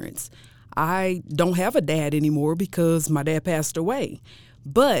parents, I don't have a dad anymore because my dad passed away.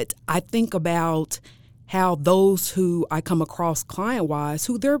 But I think about how those who I come across client-wise,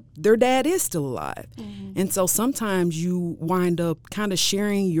 who their dad is still alive. Mm-hmm. And so sometimes you wind up kind of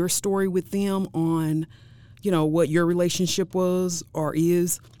sharing your story with them on, what your relationship was or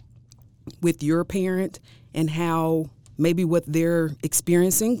is with your parent and how maybe what they're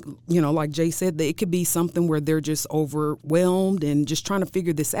experiencing, like Jay said, that it could be something where they're just overwhelmed and just trying to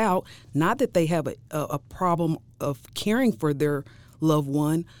figure this out. Not that they have a problem of caring for their loved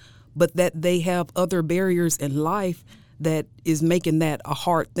one, but that they have other barriers in life that is making that a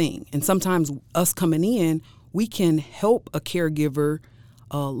hard thing. And sometimes us coming in, we can help a caregiver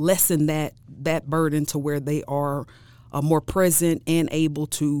lessen that burden to where they are more present and able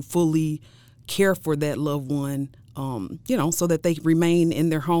to fully care for that loved one, so that they remain in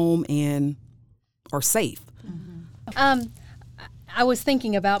their home and are safe. Mm-hmm. I was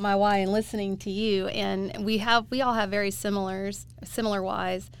thinking about my why and listening to you, and we all have very similar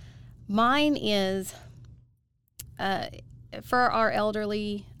whys. Mine is for our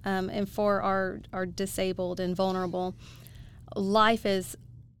elderly and for our disabled and vulnerable. Life is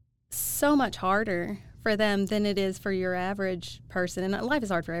so much harder for them than it is for your average person. And life is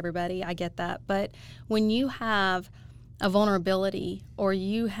hard for everybody. I get that. But when you have a vulnerability or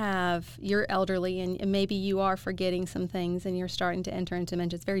you're elderly and maybe you are forgetting some things and you're starting to enter into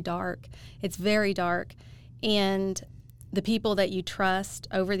dementia, it's very dark. It's very dark. And the people that you trust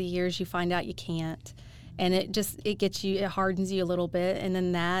over the years, you find out you can't. And it hardens you a little bit. And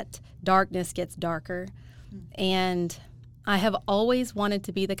then that darkness gets darker. Mm-hmm. And I have always wanted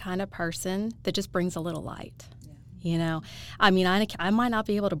to be the kind of person that just brings a little light. Yeah. I mean, I might not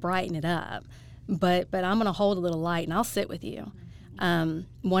be able to brighten it up, but I'm going to hold a little light and I'll sit with you.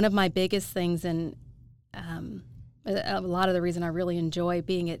 Mm-hmm. One of my biggest things, and a lot of the reason I really enjoy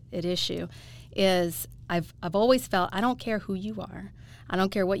being at issue, is I've always felt I don't care who you are. I don't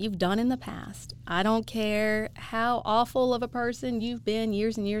care what you've done in the past. I don't care how awful of a person you've been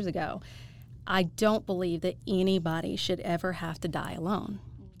years and years ago. I don't believe that anybody should ever have to die alone.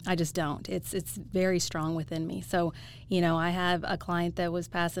 I just don't. It's very strong within me. So, I have a client that was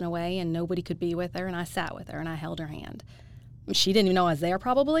passing away and nobody could be with her, and I sat with her and I held her hand. She didn't even know I was there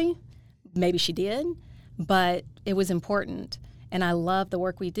probably. Maybe she did, but it was important. And I love the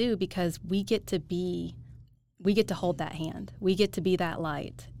work we do because we get to hold that hand. We get to be that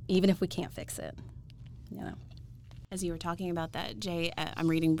light, even if we can't fix it, As you were talking about that, Jay, I'm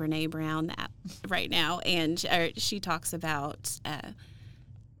reading Brene Brown right now, and she talks about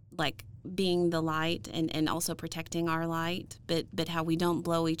being the light and also protecting our light, but how we don't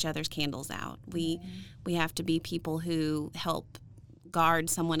blow each other's candles out. We have to be people who help guard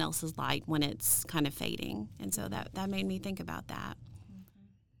someone else's light when it's kind of fading. And so that made me think about that.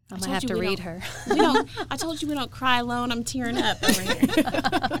 I might have to read her. I told you we don't cry alone. I'm tearing up over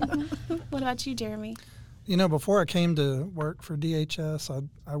here. What about you, Jeremy? Before I came to work for DHS,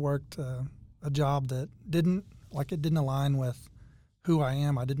 I worked a job that didn't align with who I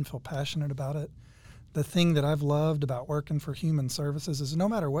am. I didn't feel passionate about it. The thing that I've loved about working for Human Services is no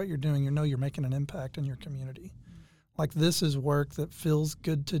matter what you're doing, you're making an impact in your community. Like, this is work that feels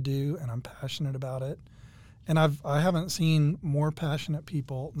good to do, and I'm passionate about it. And I haven't seen more passionate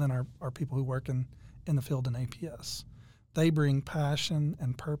people than our people who work in the field in APS. They bring passion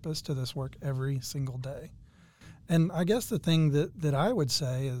and purpose to this work every single day. And I guess the thing that I would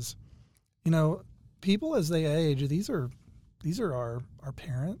say is, people as they age, these are our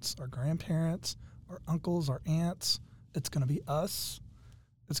parents, our grandparents, our uncles, our aunts. It's going to be us.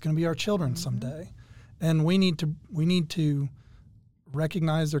 It's going to be our children someday. And we need to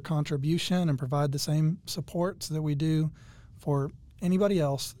recognize their contribution and provide the same supports that we do for anybody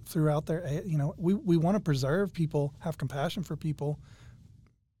else throughout their, we want to preserve people, have compassion for people,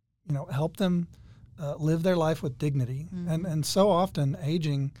 help them live their life with dignity. And so often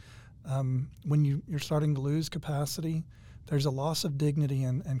aging, when you're starting to lose capacity, there's a loss of dignity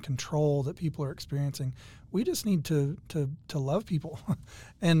and control that people are experiencing. We just need to love people.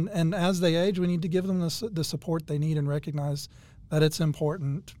 and as they age, we need to give them the support they need and recognize that it's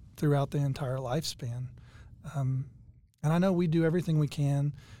important throughout the entire lifespan. And I know we do everything we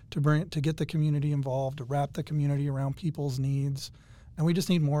can to get the community involved, to wrap the community around people's needs, and we just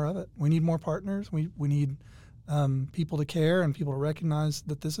need more of it. We need more partners. We need people to care and people to recognize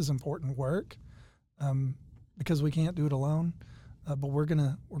that this is important work, because we can't do it alone. But we're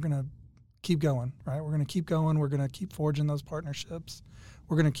gonna keep going, right? We're gonna keep going. We're gonna keep forging those partnerships.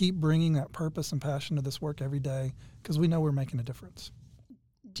 We're gonna keep bringing that purpose and passion to this work every day because we know we're making a difference.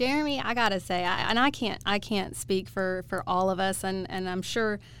 Jeremy, I gotta say, I can't speak for all of us, and I'm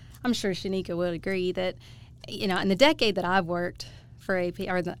sure Shanika would agree that, in the decade that I've worked for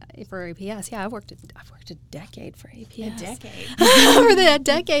APS, I've worked a decade for APS. A decade. For the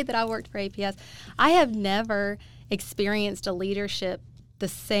decade that I worked for APS, I have never experienced a leadership the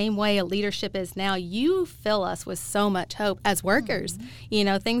same way a leadership is now. You fill us with so much hope as workers.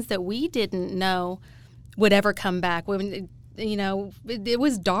 Things that we didn't know would ever come back. It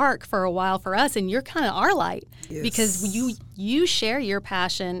was dark for a while for us, and you're kind of our light. Yes. Because you share your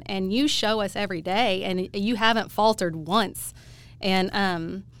passion and you show us every day, and you haven't faltered once. And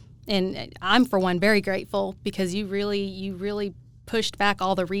I'm, for one, very grateful because you really pushed back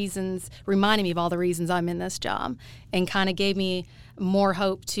all the reasons, reminding me of all the reasons I'm in this job, and kind of gave me more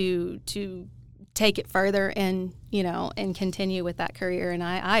hope to take it further and continue with that career. And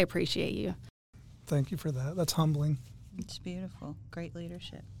I appreciate you. Thank you for that. That's humbling. It's beautiful. Great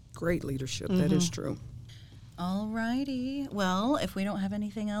leadership. Great leadership. That is true. All righty. Well, if we don't have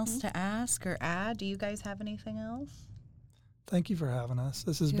anything else to ask or add, do you guys have anything else? Thank you for having us.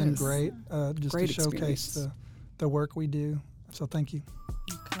 This has been great, just great to showcase the work we do. So thank you.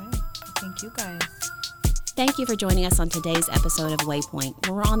 Okay. Thank you, guys. Thank you for joining us on today's episode of Waypoint,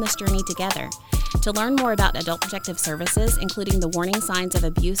 where we're on this journey together. To learn more about Adult Protective Services, including the warning signs of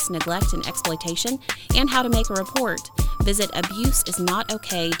abuse, neglect, and exploitation, and how to make a report, visit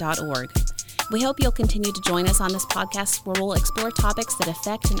abuseisnotokay.org. We hope you'll continue to join us on this podcast where we'll explore topics that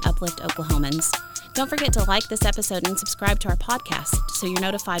affect and uplift Oklahomans. Don't forget to like this episode and subscribe to our podcast so you're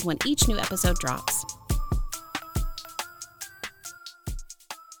notified when each new episode drops.